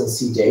dentist doesn't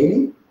see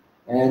daily.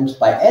 And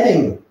by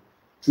adding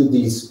to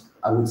these,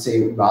 I would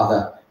say,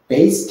 rather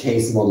base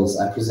case models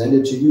I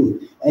presented to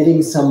you,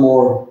 adding some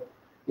more,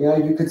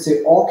 you could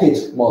say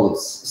ORCID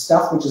models,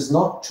 stuff which is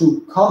not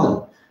too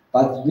common,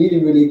 but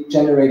really, really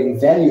generating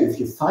value if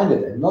you find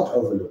it and not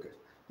overlook it.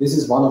 This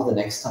is one of the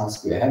next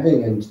tasks we're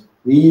having, and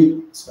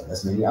we, as well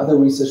as many other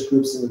research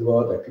groups in the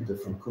world, like people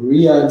from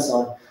Korea and so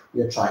on,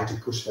 we are trying to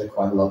push that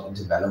quite a lot and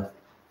develop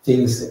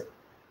things there.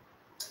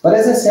 But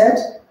as I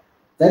said,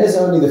 that is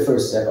only the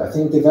first step. I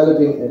think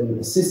developing an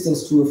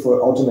assistance tool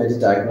for automated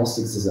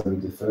diagnostics is only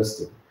the first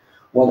thing.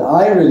 What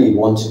I really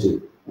want to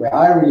do, where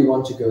I really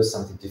want to go, is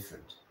something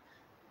different.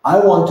 I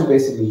want to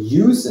basically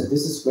use, and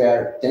this is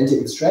where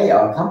dentalXr.ai,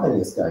 our company,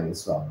 is going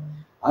as well.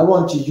 I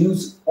want to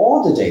use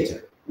all the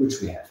data which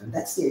we have. And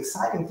that's the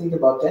exciting thing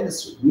about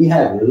dentistry. We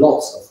have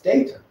lots of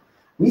data.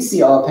 We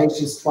see our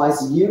patients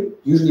twice a year,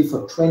 usually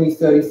for 20,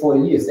 30,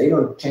 40 years. They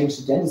don't change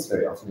the dentist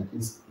very often, at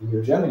least here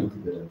in Germany,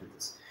 people don't do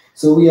this.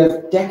 So we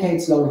have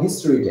decades-long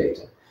history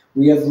data.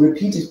 We have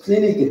repeated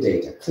clinical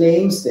data,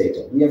 claims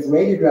data. We have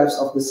radiographs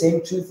of the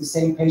same tooth, the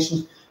same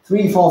patient,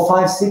 3, 4,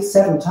 5, 6,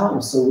 7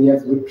 times. So we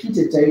have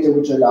repeated data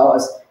which allow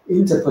us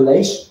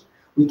interpolation.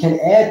 We can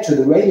add to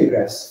the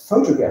radiographs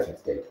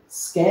photographic data,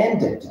 scan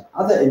data,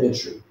 other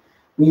imagery.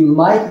 We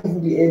might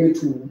even be able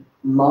to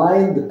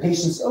mine the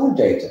patient's own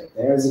data.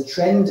 There is a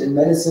trend in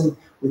medicine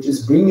which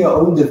is bring your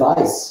own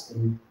device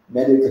in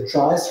medical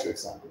trials, for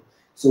example.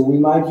 So we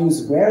might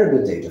use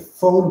wearable data,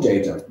 phone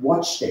data,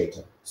 watch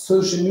data,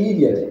 social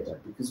media data,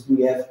 because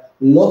we have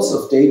lots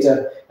of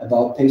data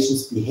about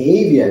patients'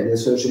 behavior in their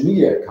social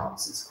media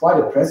accounts. It's quite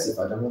impressive.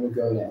 I don't want to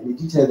go into any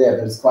detail there,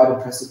 but it's quite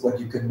impressive what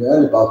you can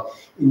learn about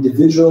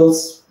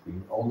individuals. We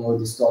all know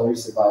the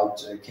stories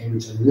about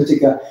Cambridge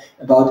Analytica,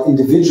 about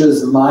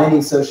individuals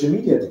mining social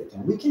media data.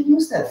 We can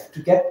use that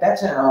to get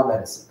better in our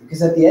medicine,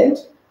 because at the end,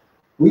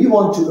 we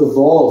want to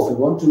evolve. We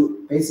want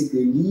to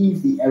basically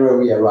leave the area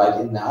we are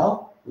right in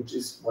now, which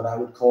is what I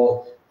would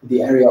call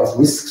the area of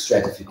risk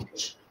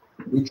stratification.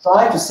 We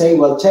try to say,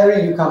 well,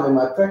 Terry, you come in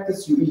my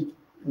practice, you eat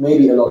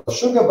maybe a lot of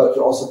sugar, but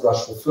you also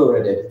brush with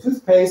fluoridated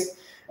toothpaste,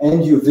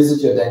 and you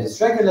visit your dentist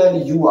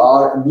regularly, you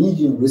are a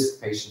medium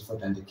risk patient for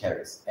dental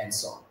caries, and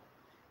so on.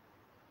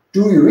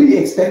 Do we really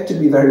expect to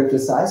be very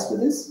precise with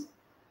this?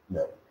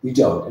 No, we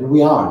don't, and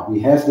we aren't. We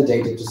have the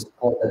data to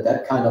support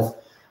that kind of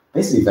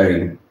basically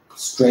very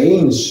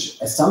strange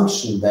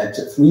assumption that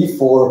 3,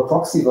 4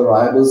 proxy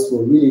variables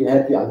will really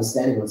help you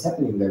understanding what's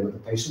happening there with the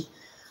patient.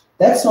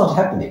 That's not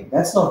happening,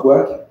 that's not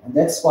working, and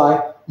that's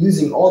why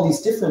using all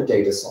these different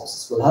data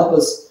sources will help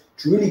us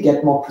to really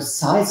get more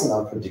precise in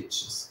our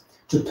predictions,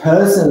 to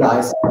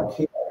personalize our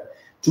care,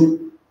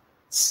 to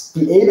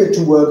be able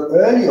to work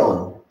early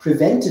on,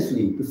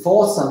 preventively,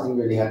 before something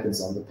really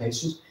happens on the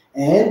patient,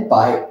 and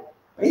by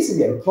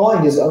basically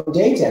employing his own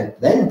data and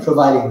then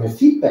providing him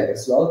feedback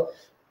as well,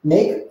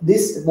 make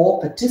this a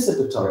more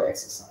participatory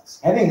exercise,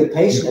 having the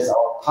patient as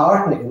our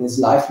partner in his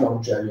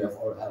lifelong journey of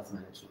oral health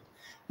management.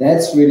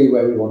 That's really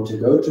where we want to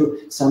go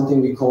to,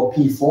 something we call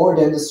P4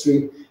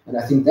 dentistry, and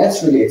I think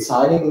that's really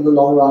exciting in the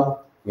long run.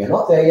 We are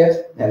not there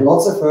yet. There are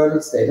lots of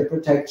hurdles, data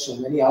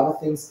protection, many other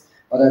things,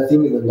 but I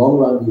think in the long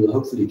run we will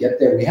hopefully get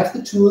there. We have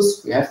the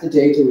tools, we have the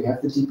data, we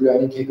have the deep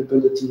learning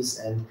capabilities,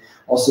 and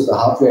also the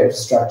hardware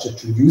infrastructure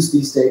to use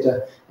these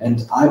data,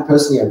 and I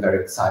personally am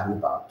very excited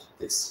about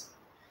this.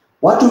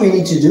 What do we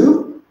need to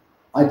do?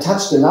 I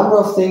touched a number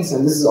of things,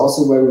 and this is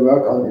also where we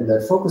work on in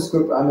that focus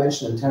group I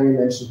mentioned and Terry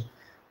mentioned.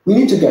 We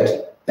need to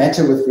get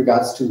better with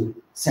regards to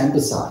sample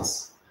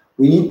size.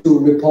 We need to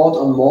report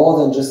on more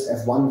than just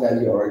F1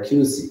 value or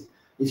accuracy.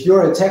 If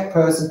you're a tech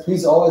person,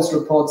 please always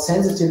report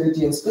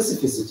sensitivity and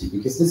specificity,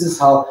 because this is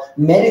how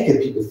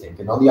medical people think.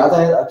 And on the other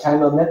hand,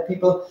 our med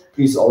people,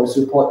 please always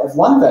report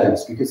F1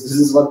 values, because this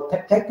is what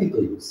tech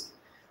people use.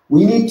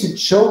 We need to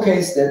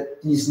showcase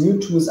that these new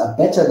tools are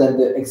better than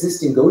the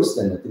existing gold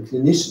standard, the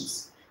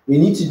clinicians. We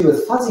need to deal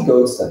with fuzzy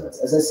gold standards.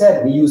 As I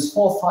said, we use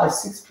 4, 5,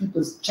 6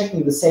 people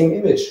checking the same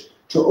image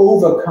to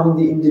overcome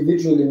the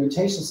individual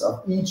limitations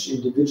of each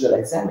individual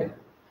examiner.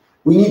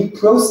 We need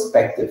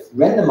prospective,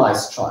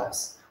 randomized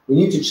trials. We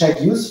need to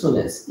check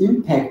usefulness,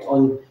 impact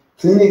on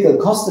clinical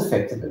cost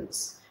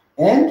effectiveness.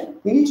 And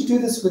we need to do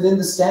this within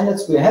the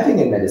standards we're having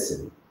in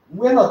medicine.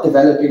 We're not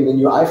developing the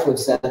new iPhone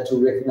standard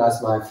to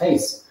recognize my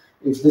face.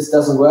 If this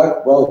doesn't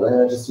work, well, then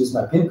I just use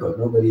my PIN code.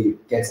 Nobody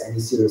gets any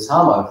serious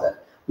harm out of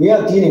that. We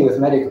are dealing with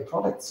medical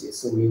products here,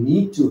 so we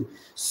need to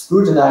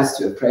scrutinize,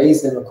 to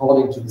appraise them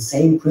according to the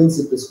same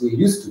principles we're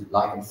used to,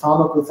 like in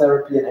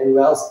pharmacotherapy and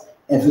anywhere else,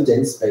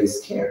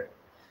 evidence-based care.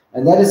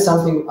 And that is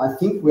something I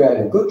think we are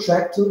in a good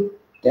track to.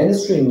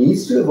 Dentistry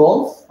needs to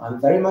evolve.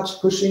 I'm very much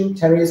pushing,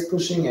 Terry is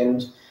pushing,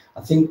 and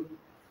I think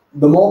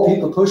the more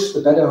people push,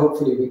 the better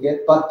hopefully we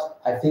get, but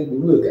I think we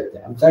will get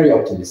there. I'm very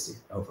optimistic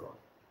overall.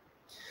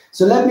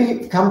 So let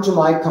me come to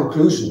my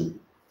conclusion.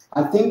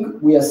 I think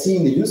we are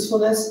seeing the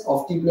usefulness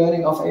of deep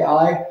learning, of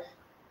AI.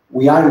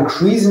 We are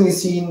increasingly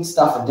seeing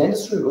stuff in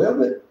dentistry. We're a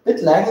bit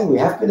bit lagging. We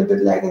have been a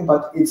bit lagging,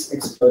 but it's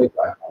exploding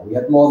right now. We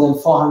had more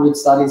than 400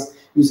 studies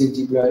using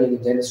deep learning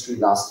in dentistry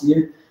last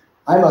year.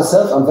 I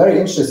myself, I'm very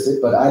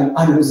interested, but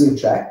I'm losing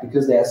track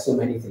because there are so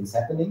many things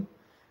happening.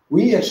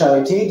 We at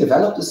Charité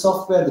developed the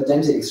software, the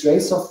dentalXr.ai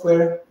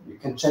software. You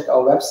can check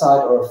our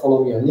website or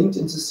follow me on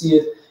LinkedIn to see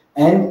it,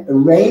 and a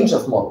range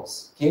of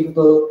models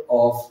capable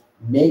of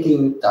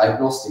making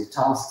diagnostic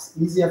tasks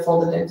easier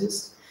for the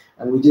dentist.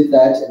 And we did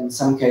that in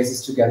some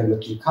cases together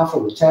with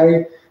Kaffer, with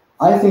Terry.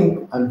 I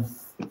think I'm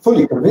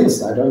fully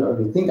convinced, I don't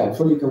only think, I'm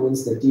fully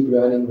convinced that deep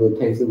learning will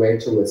pave the way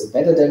towards a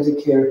better dental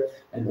care,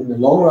 and in the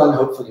long run,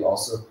 hopefully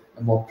also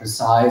a more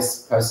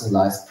precise,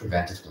 personalized,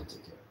 preventive dental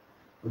care.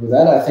 And with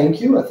that, I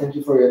thank you. I thank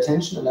you for your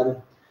attention, and I'm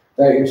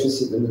very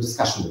interested in the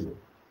discussion with you.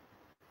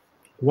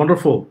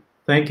 Wonderful.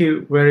 Thank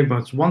you very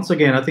much. Once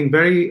again, I think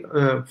very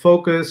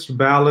focused,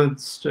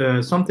 balanced,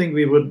 something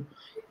we would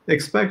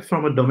expect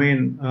from a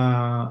domain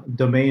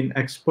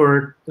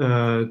expert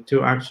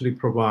to actually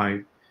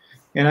provide.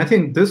 And I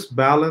think this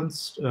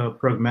balanced,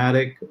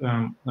 pragmatic,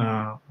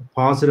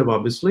 positive,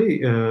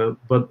 obviously,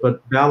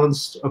 but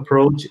balanced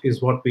approach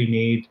is what we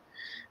need.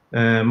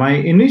 My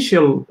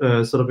initial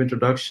sort of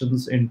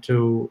introductions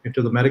into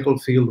the medical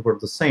field were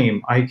the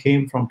same. I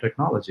came from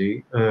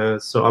technology,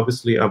 so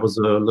obviously I was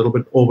a little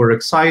bit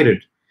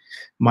overexcited.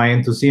 My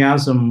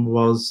enthusiasm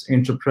was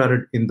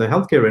interpreted in the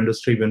healthcare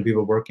industry when we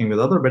were working with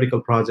other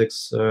medical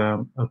projects,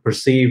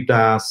 perceived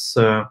as,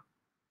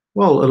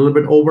 well, a little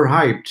bit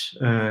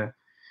overhyped.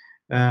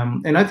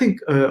 And I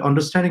think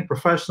understanding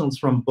professionals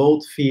from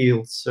both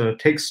fields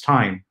takes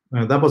time.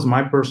 That was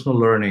my personal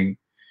learning.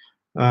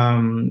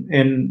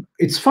 And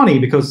it's funny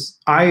because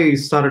I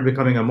started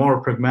becoming a more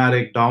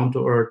pragmatic,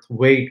 down-to-earth,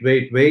 wait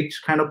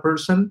kind of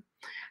person.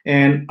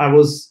 And I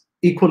was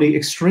equally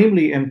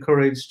extremely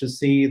encouraged to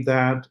see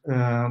that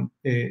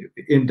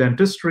in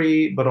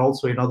dentistry, but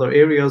also in other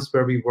areas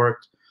where we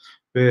worked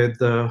with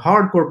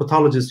hardcore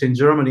pathologists in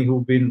Germany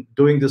who've been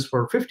doing this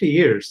for 50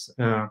 years,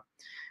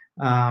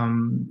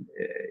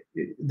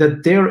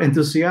 that their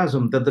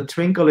enthusiasm, that the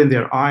twinkle in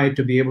their eye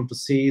to be able to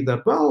see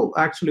that, well,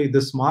 actually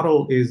this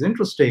model is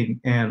interesting.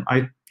 And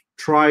I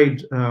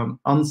tried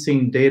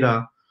unseen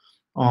data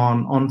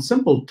on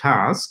simple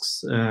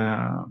tasks,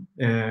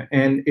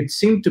 and it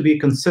seemed to be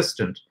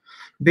consistent.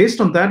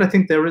 Based on that, I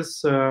think there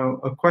is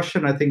a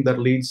question, I think, that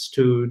leads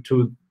to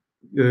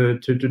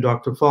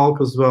Dr.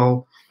 Falk as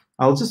well.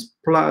 I'll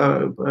just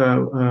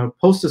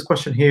post this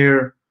question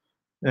here.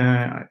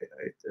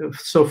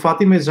 So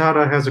Fatima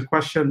Zahra has a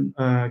question.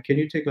 Can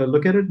you take a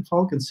look at it,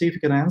 Falk, and see if you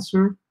can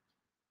answer?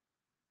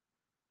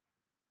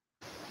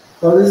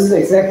 Well, this is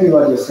exactly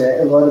what you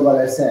said. What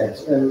I said.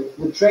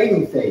 The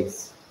training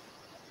phase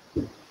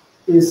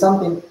is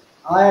something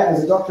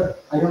as a doctor,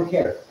 I don't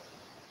care.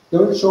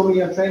 Don't show me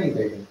your training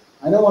data.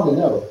 I don't want to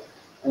know.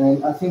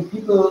 And I think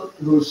people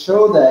who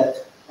show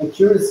that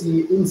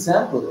accuracy in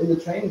sample, in the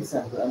training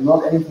sample, and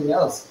not anything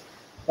else,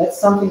 that's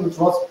something which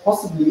was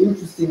possibly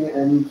interesting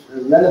and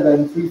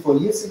relevant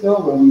 3-4 years ago,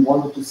 when we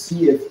wanted to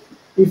see if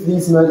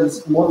these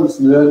models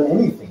learn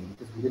anything,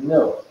 because we didn't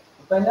know.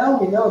 But by now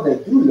we know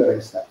they do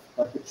learn stuff,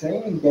 but the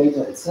training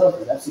data itself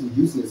is absolutely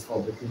useless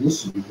for the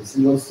clinician, because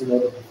he wants to know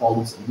the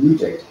performance of new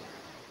data.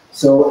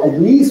 So at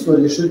least what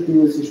you should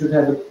do is you should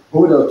have a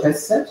holdout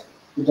test set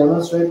to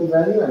demonstrate the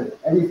value, and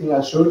everything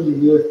I showed you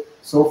here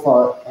so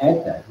far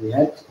had that. We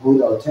had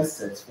holdout test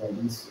sets for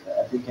these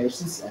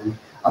applications, and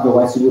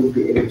otherwise you wouldn't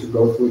be able to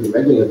go through the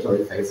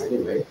regulatory phase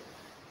anyway.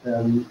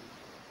 And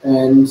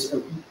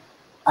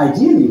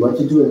ideally what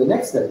you do in the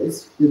next step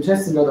is you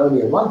test it not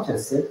only in one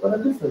test set, but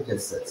on different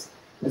test sets.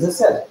 As I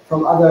said,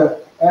 from other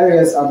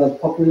areas, other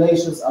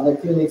populations, other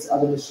clinics,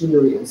 other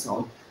machinery, and so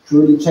on, to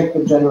really check the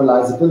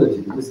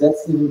generalizability, because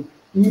that's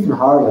even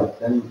harder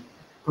than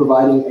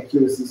providing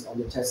accuracies on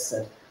the test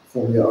set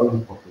from your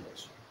own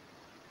population.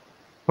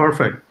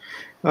 Perfect.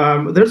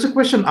 There's a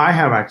question I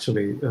have,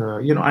 actually.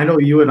 I know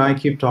you and I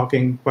keep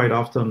talking quite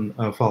often,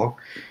 Falk.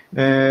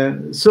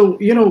 So,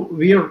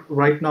 we are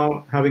right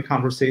now having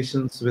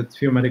conversations with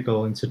few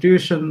medical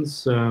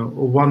institutions.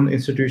 One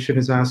institution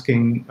is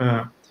asking,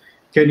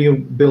 can you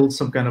build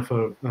some kind of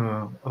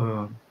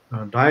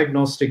a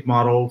diagnostic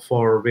model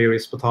for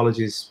various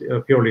pathologies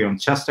purely on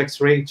chest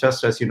X-ray?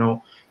 Chest, as you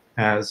know,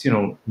 has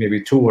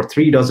maybe 2 or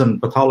 3 dozen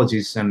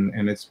pathologies,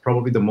 and it's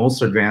probably the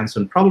most advanced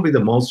and probably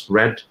the most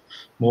read,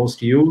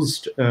 most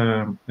used,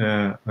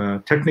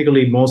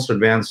 technically most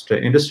advanced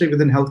industry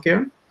within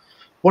healthcare.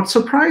 What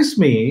surprised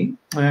me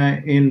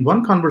in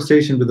one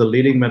conversation with a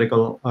leading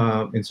medical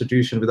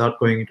institution, without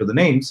going into the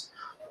names,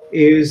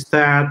 is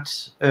that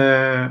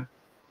a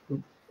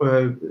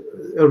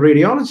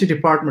radiology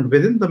department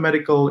within the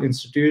medical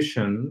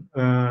institution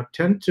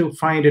tend to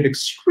find it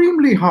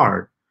extremely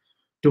hard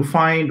to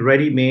find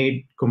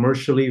ready-made,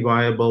 commercially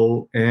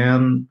viable,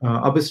 and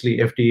obviously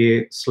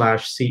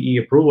FDA/CE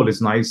approval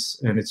is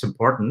nice and it's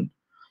important.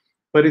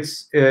 But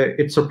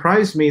it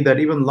surprised me that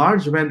even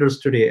large vendors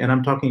today, and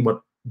I'm talking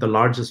about the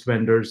largest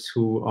vendors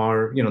who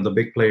are the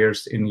big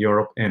players in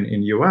Europe and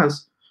in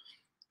US,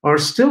 are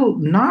still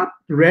not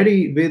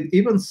ready with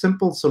even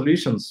simple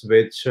solutions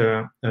which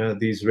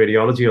these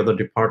radiology other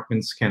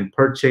departments can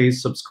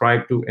purchase,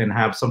 subscribe to, and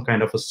have some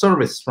kind of a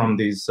service from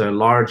these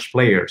large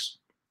players.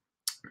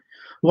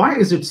 Why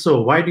is it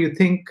so? Why do you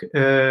think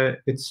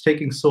it's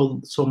taking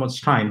so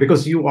much time?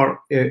 Because you are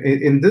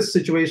in this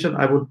situation,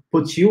 I would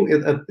put you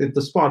at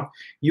the spot.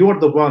 You are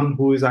the one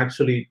who is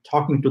actually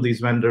talking to these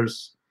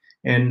vendors,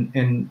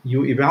 and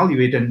you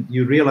evaluate and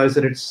you realize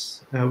that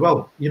it's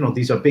well,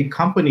 these are big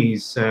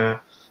companies.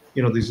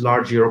 These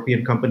large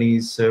European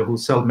companies who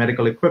sell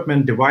medical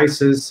equipment,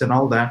 devices, and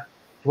all that.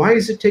 Why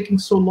is it taking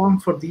so long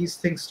for these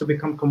things to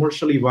become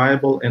commercially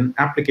viable and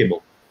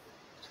applicable?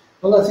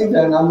 Well, I think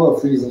there are a number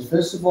of reasons.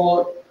 First of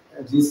all,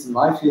 at least in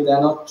my field, there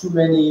are not too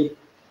many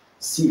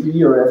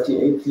CE or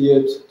FDA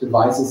cleared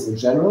devices in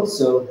general.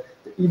 So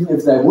even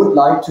if they would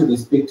like to,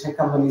 these big tech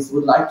companies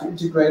would like to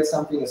integrate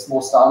something, a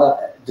small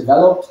startup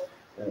developed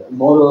a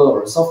model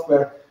or a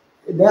software,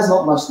 there's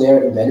not much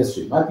there in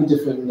dentistry. It might be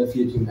different in the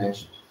field you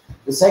mentioned.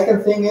 The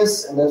second thing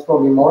is, and that's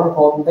probably more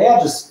important, they are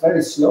just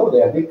very slow.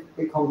 They are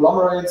big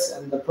conglomerates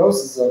and the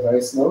processes are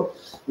very slow.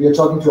 We are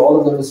talking to all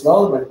of them as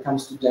well when it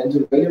comes to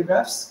dental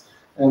radiographs.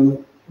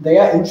 They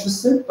are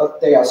interested,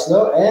 but they are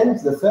slow. And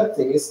the third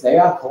thing is they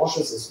are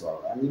cautious as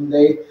well. I mean,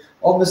 they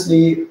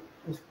obviously,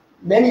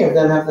 many of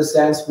them have the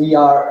stance, we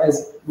are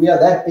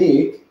that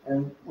big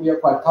and we are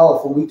quite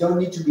powerful. We don't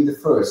need to be the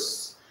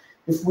first.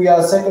 If we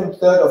are second,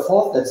 third, or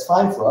fourth, that's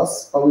fine for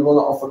us, but we want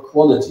to offer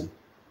quality.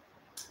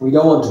 We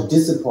don't want to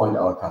disappoint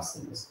our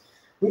customers,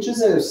 which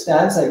is a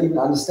stance I even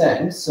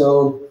understand.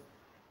 So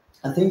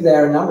I think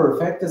there are a number of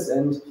factors,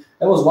 and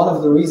that was one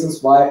of the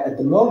reasons why at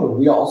the moment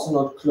we are also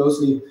not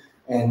closely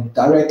and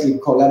directly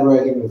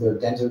collaborating with a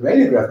dental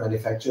radiograph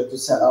manufacturer to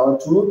sell our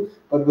tool,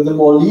 but with a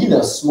more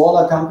leaner,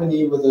 smaller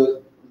company with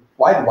a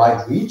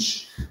wide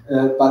reach,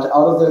 but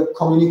out of the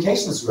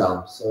communications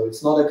realm. So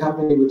it's not a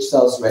company which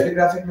sells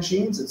radiographic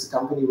machines, it's a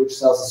company which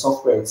sells the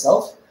software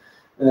itself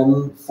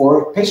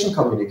for patient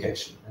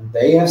communication. And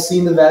they have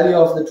seen the value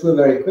of the tool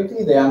very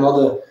quickly. They are not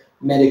a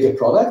medical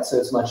product, so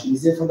it's much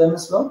easier for them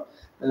as well.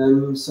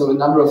 So a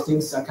number of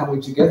things are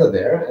coming together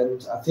there,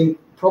 and I think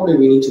probably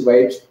we need to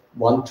wait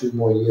 1-2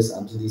 more years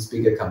until these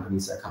bigger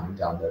companies are coming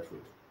down that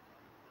route.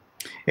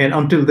 And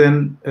until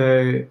then,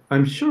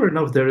 I'm sure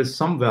enough there is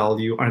some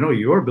value. I know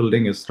you're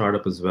building a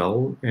startup as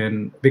well,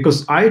 and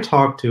because I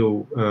talk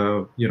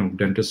to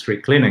dentistry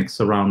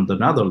clinics around the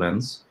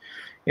Netherlands,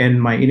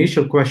 and my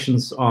initial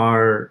questions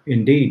are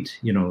indeed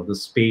the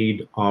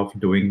speed of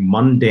doing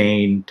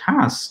mundane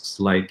tasks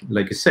like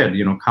you said,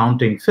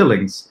 counting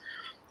fillings.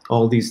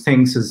 All these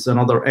things is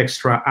another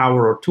extra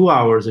hour or 2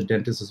 hours a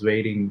dentist is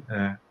waiting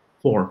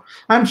for.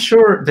 I'm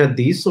sure that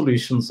these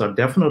solutions are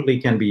definitely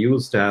can be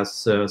used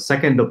as a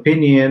second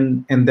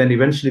opinion, and then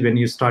eventually when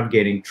you start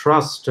gaining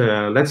trust,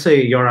 let's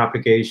say your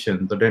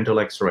application, the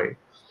dentalXr.ai,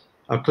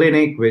 a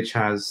clinic which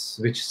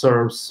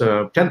serves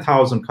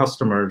 10,000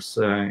 customers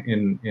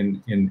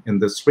in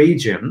this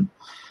region,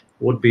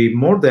 would be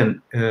more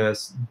than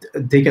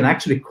they can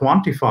actually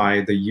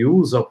quantify the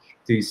use of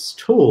this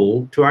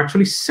tool to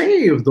actually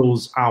save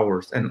those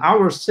hours, and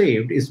hours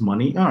saved is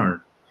money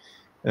earned.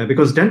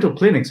 Because dental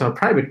clinics are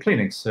private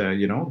clinics,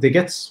 they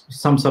get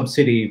some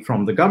subsidy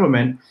from the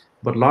government,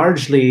 but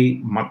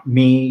largely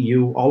me,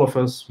 you, all of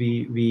us,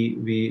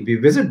 we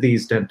visit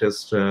these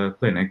dentist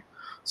clinic.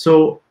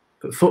 So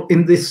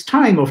in this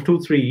time of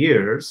 2-3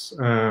 years,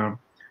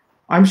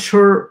 I'm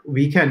sure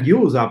we can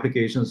use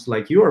applications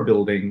like you are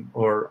building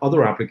or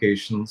other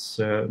applications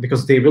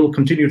because they will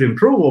continue to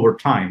improve over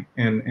time,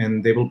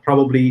 and they will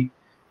probably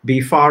be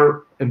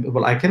far,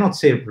 well, I cannot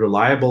say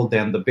reliable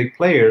than the big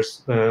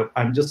players.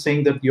 I'm just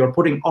saying that you're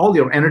putting all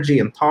your energy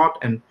and thought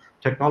and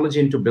technology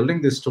into building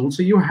this tool,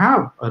 so you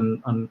have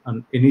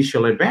an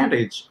initial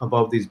advantage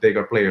above these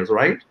bigger players,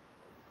 right?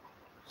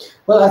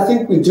 Well, I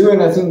think we do,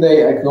 and I think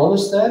they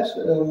acknowledge that.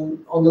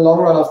 On the long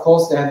run, of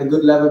course, they have a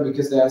good level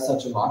because they have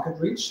such a market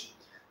reach.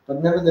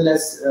 But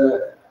nevertheless,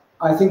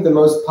 I think the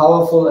most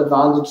powerful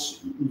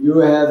advantage we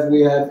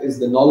have is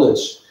the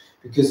knowledge,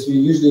 because you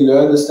usually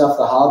learn the stuff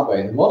the hard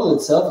way. The model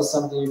itself is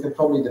something you can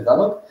probably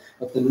develop,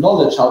 but the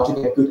knowledge how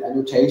to get good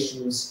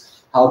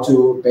annotations, how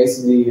to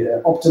basically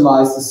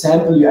optimize the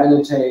sample you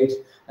annotate,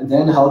 and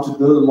then how to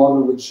build a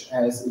model which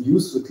has a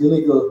useful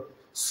clinical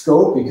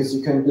scope, because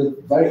you can build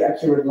very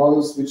accurate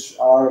models which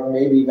are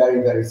maybe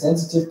very, very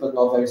sensitive, but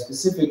not very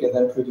specific, and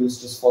then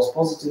produce just false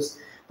positives.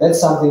 That's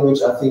something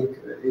which I think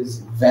is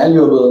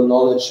valuable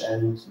knowledge,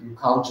 and you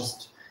can't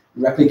just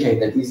replicate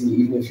that easily,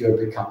 even if you're a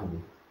big company.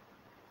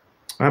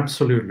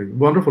 Absolutely.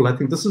 Wonderful. I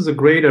think this is a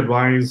great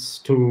advice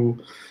to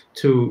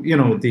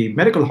the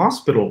medical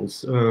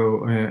hospitals.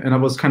 And I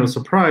was kind of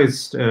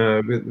surprised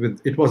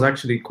with it was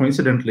actually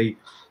coincidentally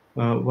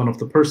one of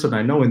the person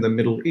I know in the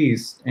Middle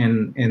East,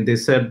 and they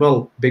said,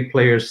 well, big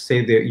players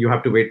say that you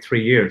have to wait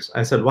 3 years.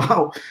 I said,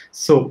 wow.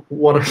 So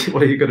what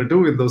are you going to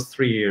do in those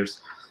 3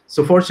 years?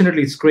 So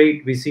fortunately, it's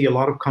great. We see a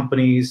lot of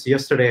companies.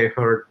 Yesterday, I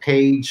heard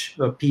Paige,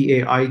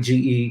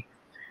 Paige,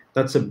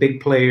 That's a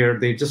big player.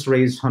 They just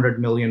raised $100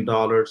 million.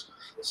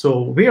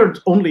 So we are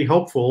only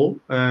hopeful,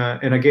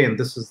 and again,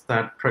 this is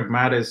that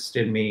pragmatist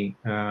in me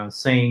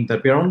saying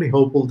that we are only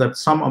hopeful that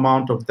some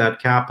amount of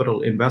that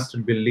capital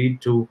invested will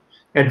lead to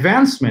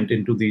advancement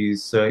into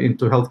these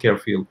into healthcare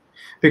field.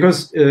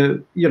 Because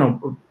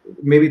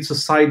maybe it's a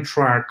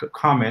sidetrack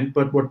comment,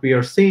 but what we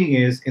are seeing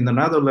is in the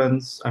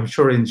Netherlands, I'm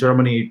sure in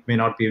Germany it may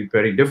not be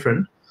very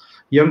different.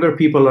 Younger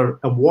people are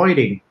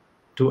avoiding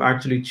to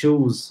actually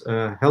choose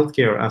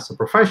healthcare as a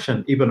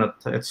profession, even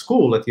at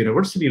school, at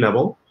university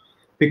level,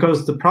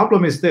 because the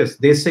problem is this: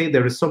 they say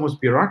there is so much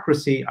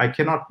bureaucracy. I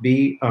cannot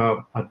be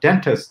a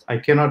dentist. I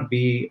cannot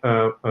be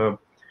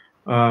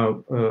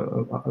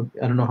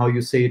I don't know how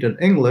you say it in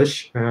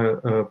English,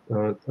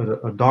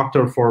 a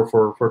doctor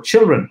for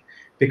children,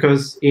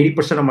 because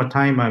 80% of my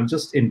time I'm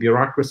just in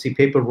bureaucracy,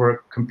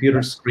 paperwork,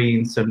 computer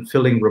screens, and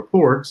filling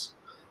reports.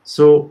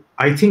 So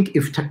I think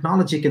if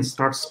technology can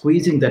start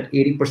squeezing that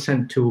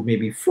 80% to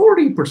maybe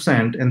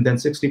 40%, and then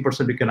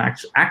 60% we can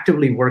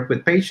actively work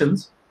with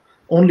patients,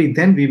 only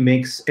then we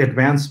make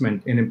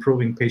advancement in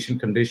improving patient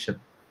condition.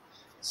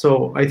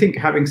 So I think,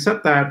 having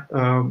said that,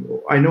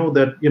 I know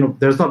that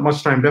there's not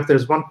much time left.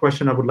 There's one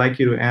question I would like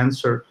you to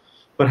answer,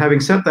 but having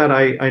said that,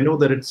 I know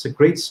that it's a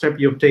great step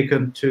you've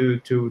taken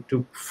to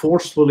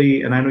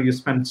forcefully, and I know you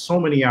spent so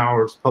many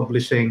hours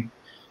publishing.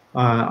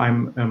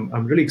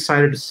 I'm really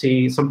excited to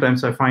see.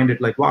 Sometimes I find it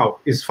like, wow,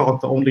 is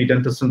Falk the only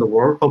dentist in the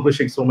world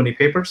publishing so many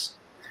papers?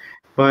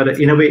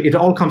 But in a way, it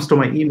all comes to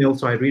my email,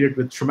 so I read it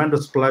with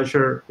tremendous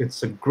pleasure.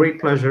 It's a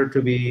great pleasure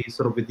to be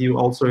sort of with you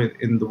also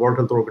in the World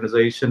Health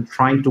Organization,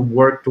 trying to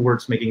work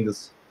towards making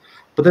this.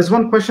 But there's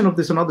one question of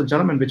this another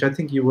gentleman, which I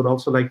think you would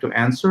also like to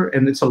answer,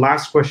 and it's a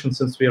last question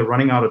since we are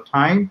running out of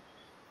time.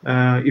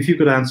 If you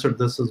could answer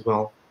this as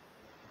well.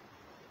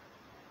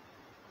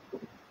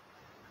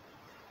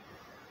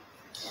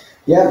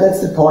 Yeah,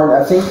 that's the point.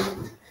 I think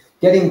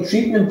getting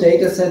treatment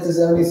data sets is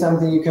only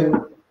something you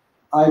can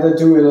either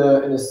do in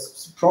a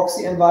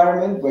proxy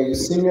environment where you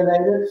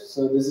simulate it.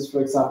 So this is,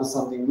 for example,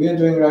 something we're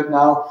doing right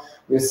now.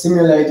 We're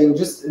simulating,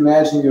 just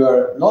imagine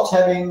you're not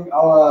having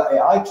our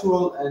AI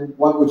tool, and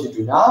what would you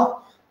do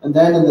now? And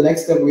then in the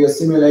next step, we are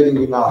simulating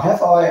you now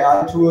have our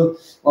AI tool.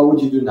 What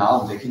would you do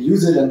now? And they can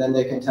use it, and then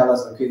they can tell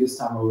us, okay, this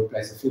time I'll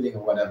replace a filling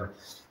or whatever.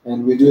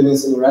 And we're doing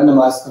this in a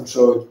randomized,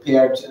 controlled,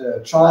 paired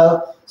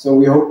trial. So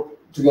we hope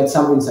to get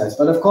some insights.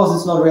 But of course,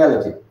 it's not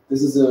reality.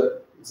 This is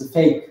it's a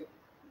fake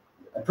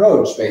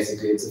approach,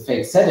 basically. It's a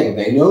fake setting.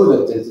 They know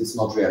that it's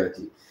not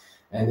reality.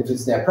 And if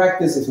it's their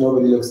practice, if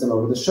nobody looks them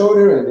over the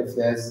shoulder, and if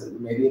there's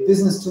maybe a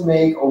business to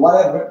make or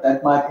whatever,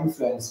 that might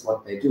influence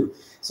what they do.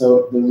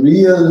 So the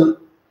real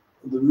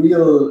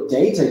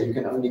data you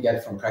can only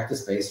get from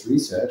practice-based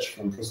research,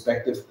 from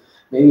prospective,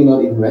 maybe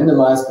not even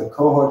randomized, but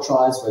cohort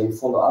trials where you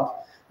follow up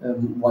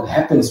what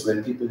happens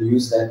when people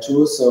use that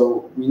tool.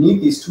 So we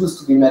need these tools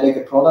to be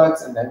medical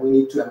products, and then we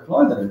need to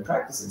employ them in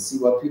practice and see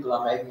what people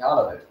are making out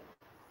of it.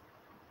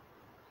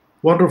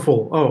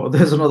 Wonderful. Oh,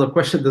 there's another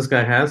question this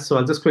guy has, so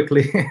I'll just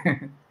quickly.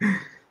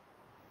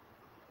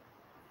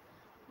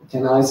 Can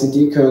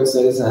ICD codes,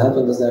 that is a help,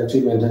 and does that have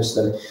treatment intention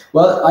study?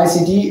 Well,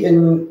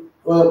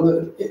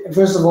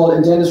 first of all,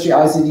 in dentistry,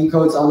 ICD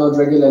codes are not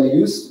regularly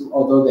used,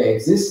 although they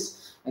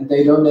exist, and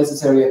they don't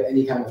necessarily have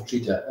any kind of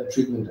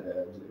treatment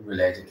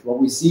related. What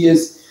we see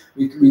is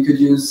we could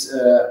use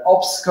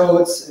OPS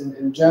codes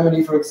in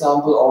Germany, for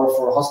example, or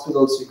for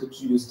hospitals, we could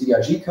use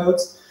DRG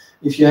codes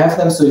if you have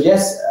them. So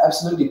yes,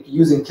 absolutely,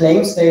 using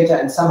claims data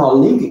and somehow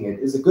linking it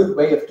is a good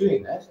way of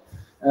doing that.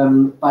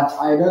 But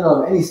I don't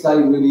know of any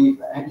study really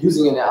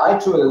using an AI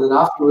tool and then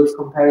afterwards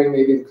comparing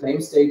maybe the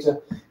claims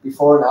data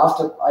before and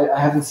after. I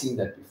haven't seen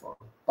that before,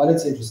 but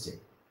it's interesting.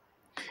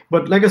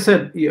 But like I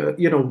said, we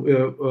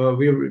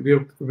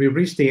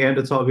reached the end.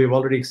 It's all, we've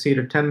already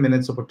exceeded 10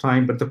 minutes of our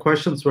time, but the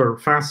questions were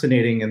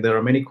fascinating, and there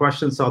are many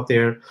questions out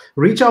there.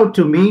 Reach out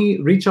to me,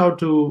 reach out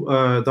to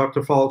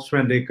Dr. Falk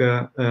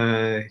Schwendeke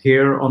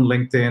here on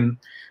LinkedIn,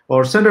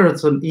 or send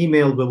us an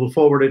email. We will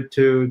forward it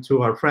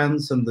to our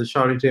friends in the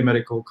Charité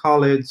Medical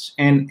College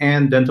and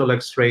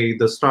dentalXr.ai,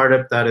 the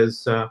startup that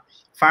is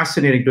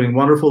fascinating, doing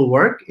wonderful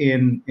work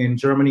in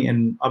Germany.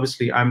 And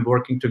obviously, I'm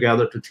working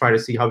together to try to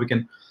see how we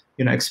can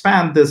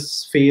expand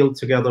this field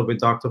together with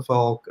Dr.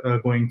 Falk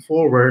going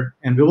forward,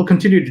 and we will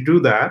continue to do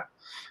that.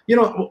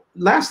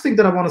 Last thing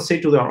that I want to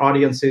say to our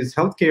audience is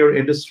healthcare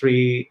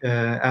industry,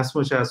 as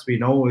much as we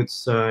know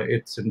it's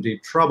in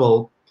deep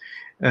trouble,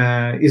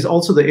 is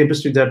also the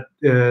industry that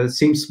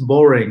seems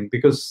boring,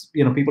 because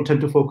people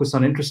tend to focus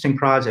on interesting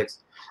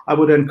projects. I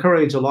would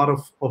encourage a lot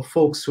of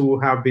folks who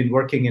have been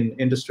working in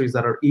industries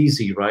that are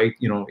easy, right?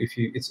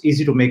 It's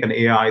easy to make an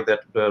AI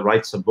that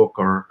writes a book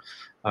or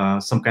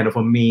some kind of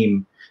a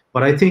meme.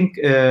 But I think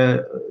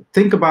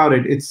about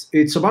it.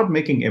 It's about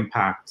making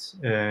impact,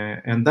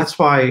 and that's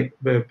why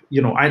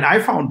I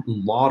found a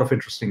lot of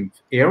interesting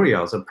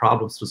areas and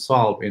problems to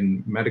solve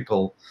in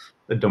medical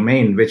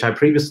domain, which I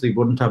previously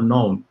wouldn't have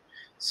known.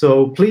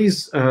 So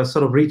please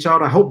sort of reach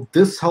out. I hope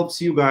this helps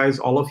you guys,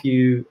 all of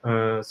you,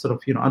 sort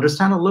of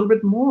understand a little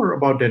bit more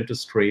about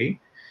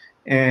dentistry.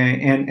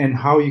 and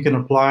how you can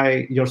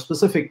apply your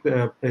specific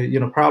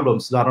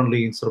problems, not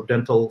only in sort of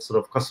dental sort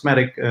of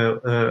cosmetic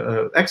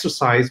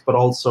exercise, but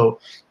also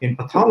in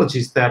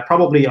pathologies that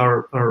probably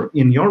are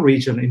in your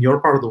region, in your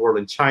part of the world,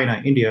 in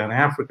China, India, and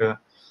Africa,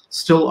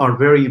 still are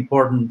very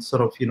important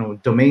sort of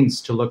domains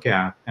to look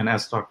at. And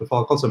as Dr.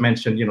 Falk also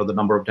mentioned, the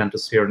number of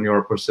dentists here in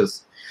Europe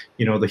versus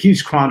the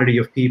huge quantity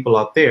of people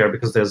out there,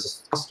 because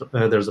there's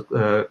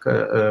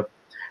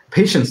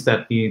patients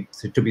that need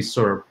to be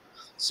served.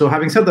 So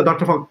having said that,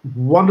 Dr. Falk,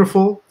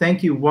 wonderful.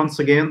 Thank you once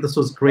again. This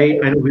was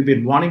great. I know we've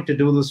been wanting to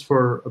do this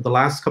for the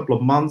last couple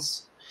of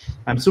months.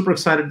 I'm super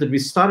excited that we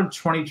started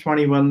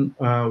 2021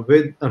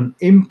 with an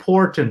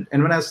important,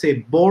 and when I say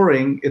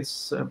boring,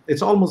 it's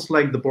almost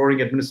like the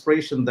boring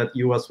administration that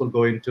US will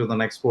go into the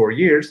next 4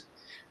 years.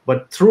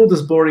 But through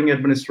this boring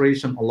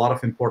administration, a lot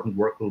of important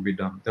work will be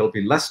done. There'll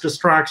be less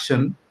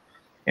distraction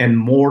and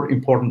more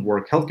important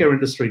work. Healthcare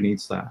industry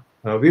needs that.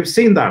 We've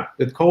seen that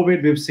with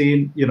COVID. We've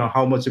seen,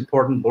 how much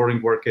important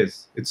boring work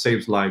is. It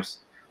saves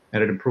lives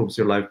and it improves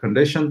your life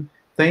condition.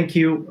 Thank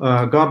you.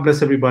 God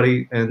bless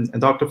everybody. And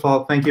Dr.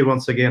 Falk, thank you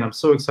once again. I'm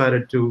so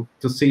excited to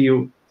see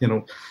you,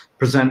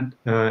 present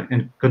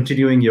and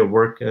continuing your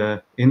work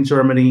in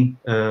Germany,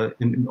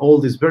 in all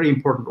these very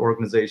important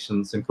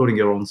organizations, including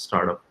your own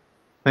startup.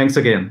 Thanks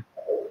again.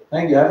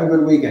 Thank you. Have a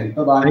good weekend.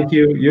 Bye-bye. Thank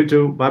you. You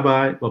too.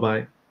 Bye-bye.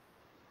 Bye-bye.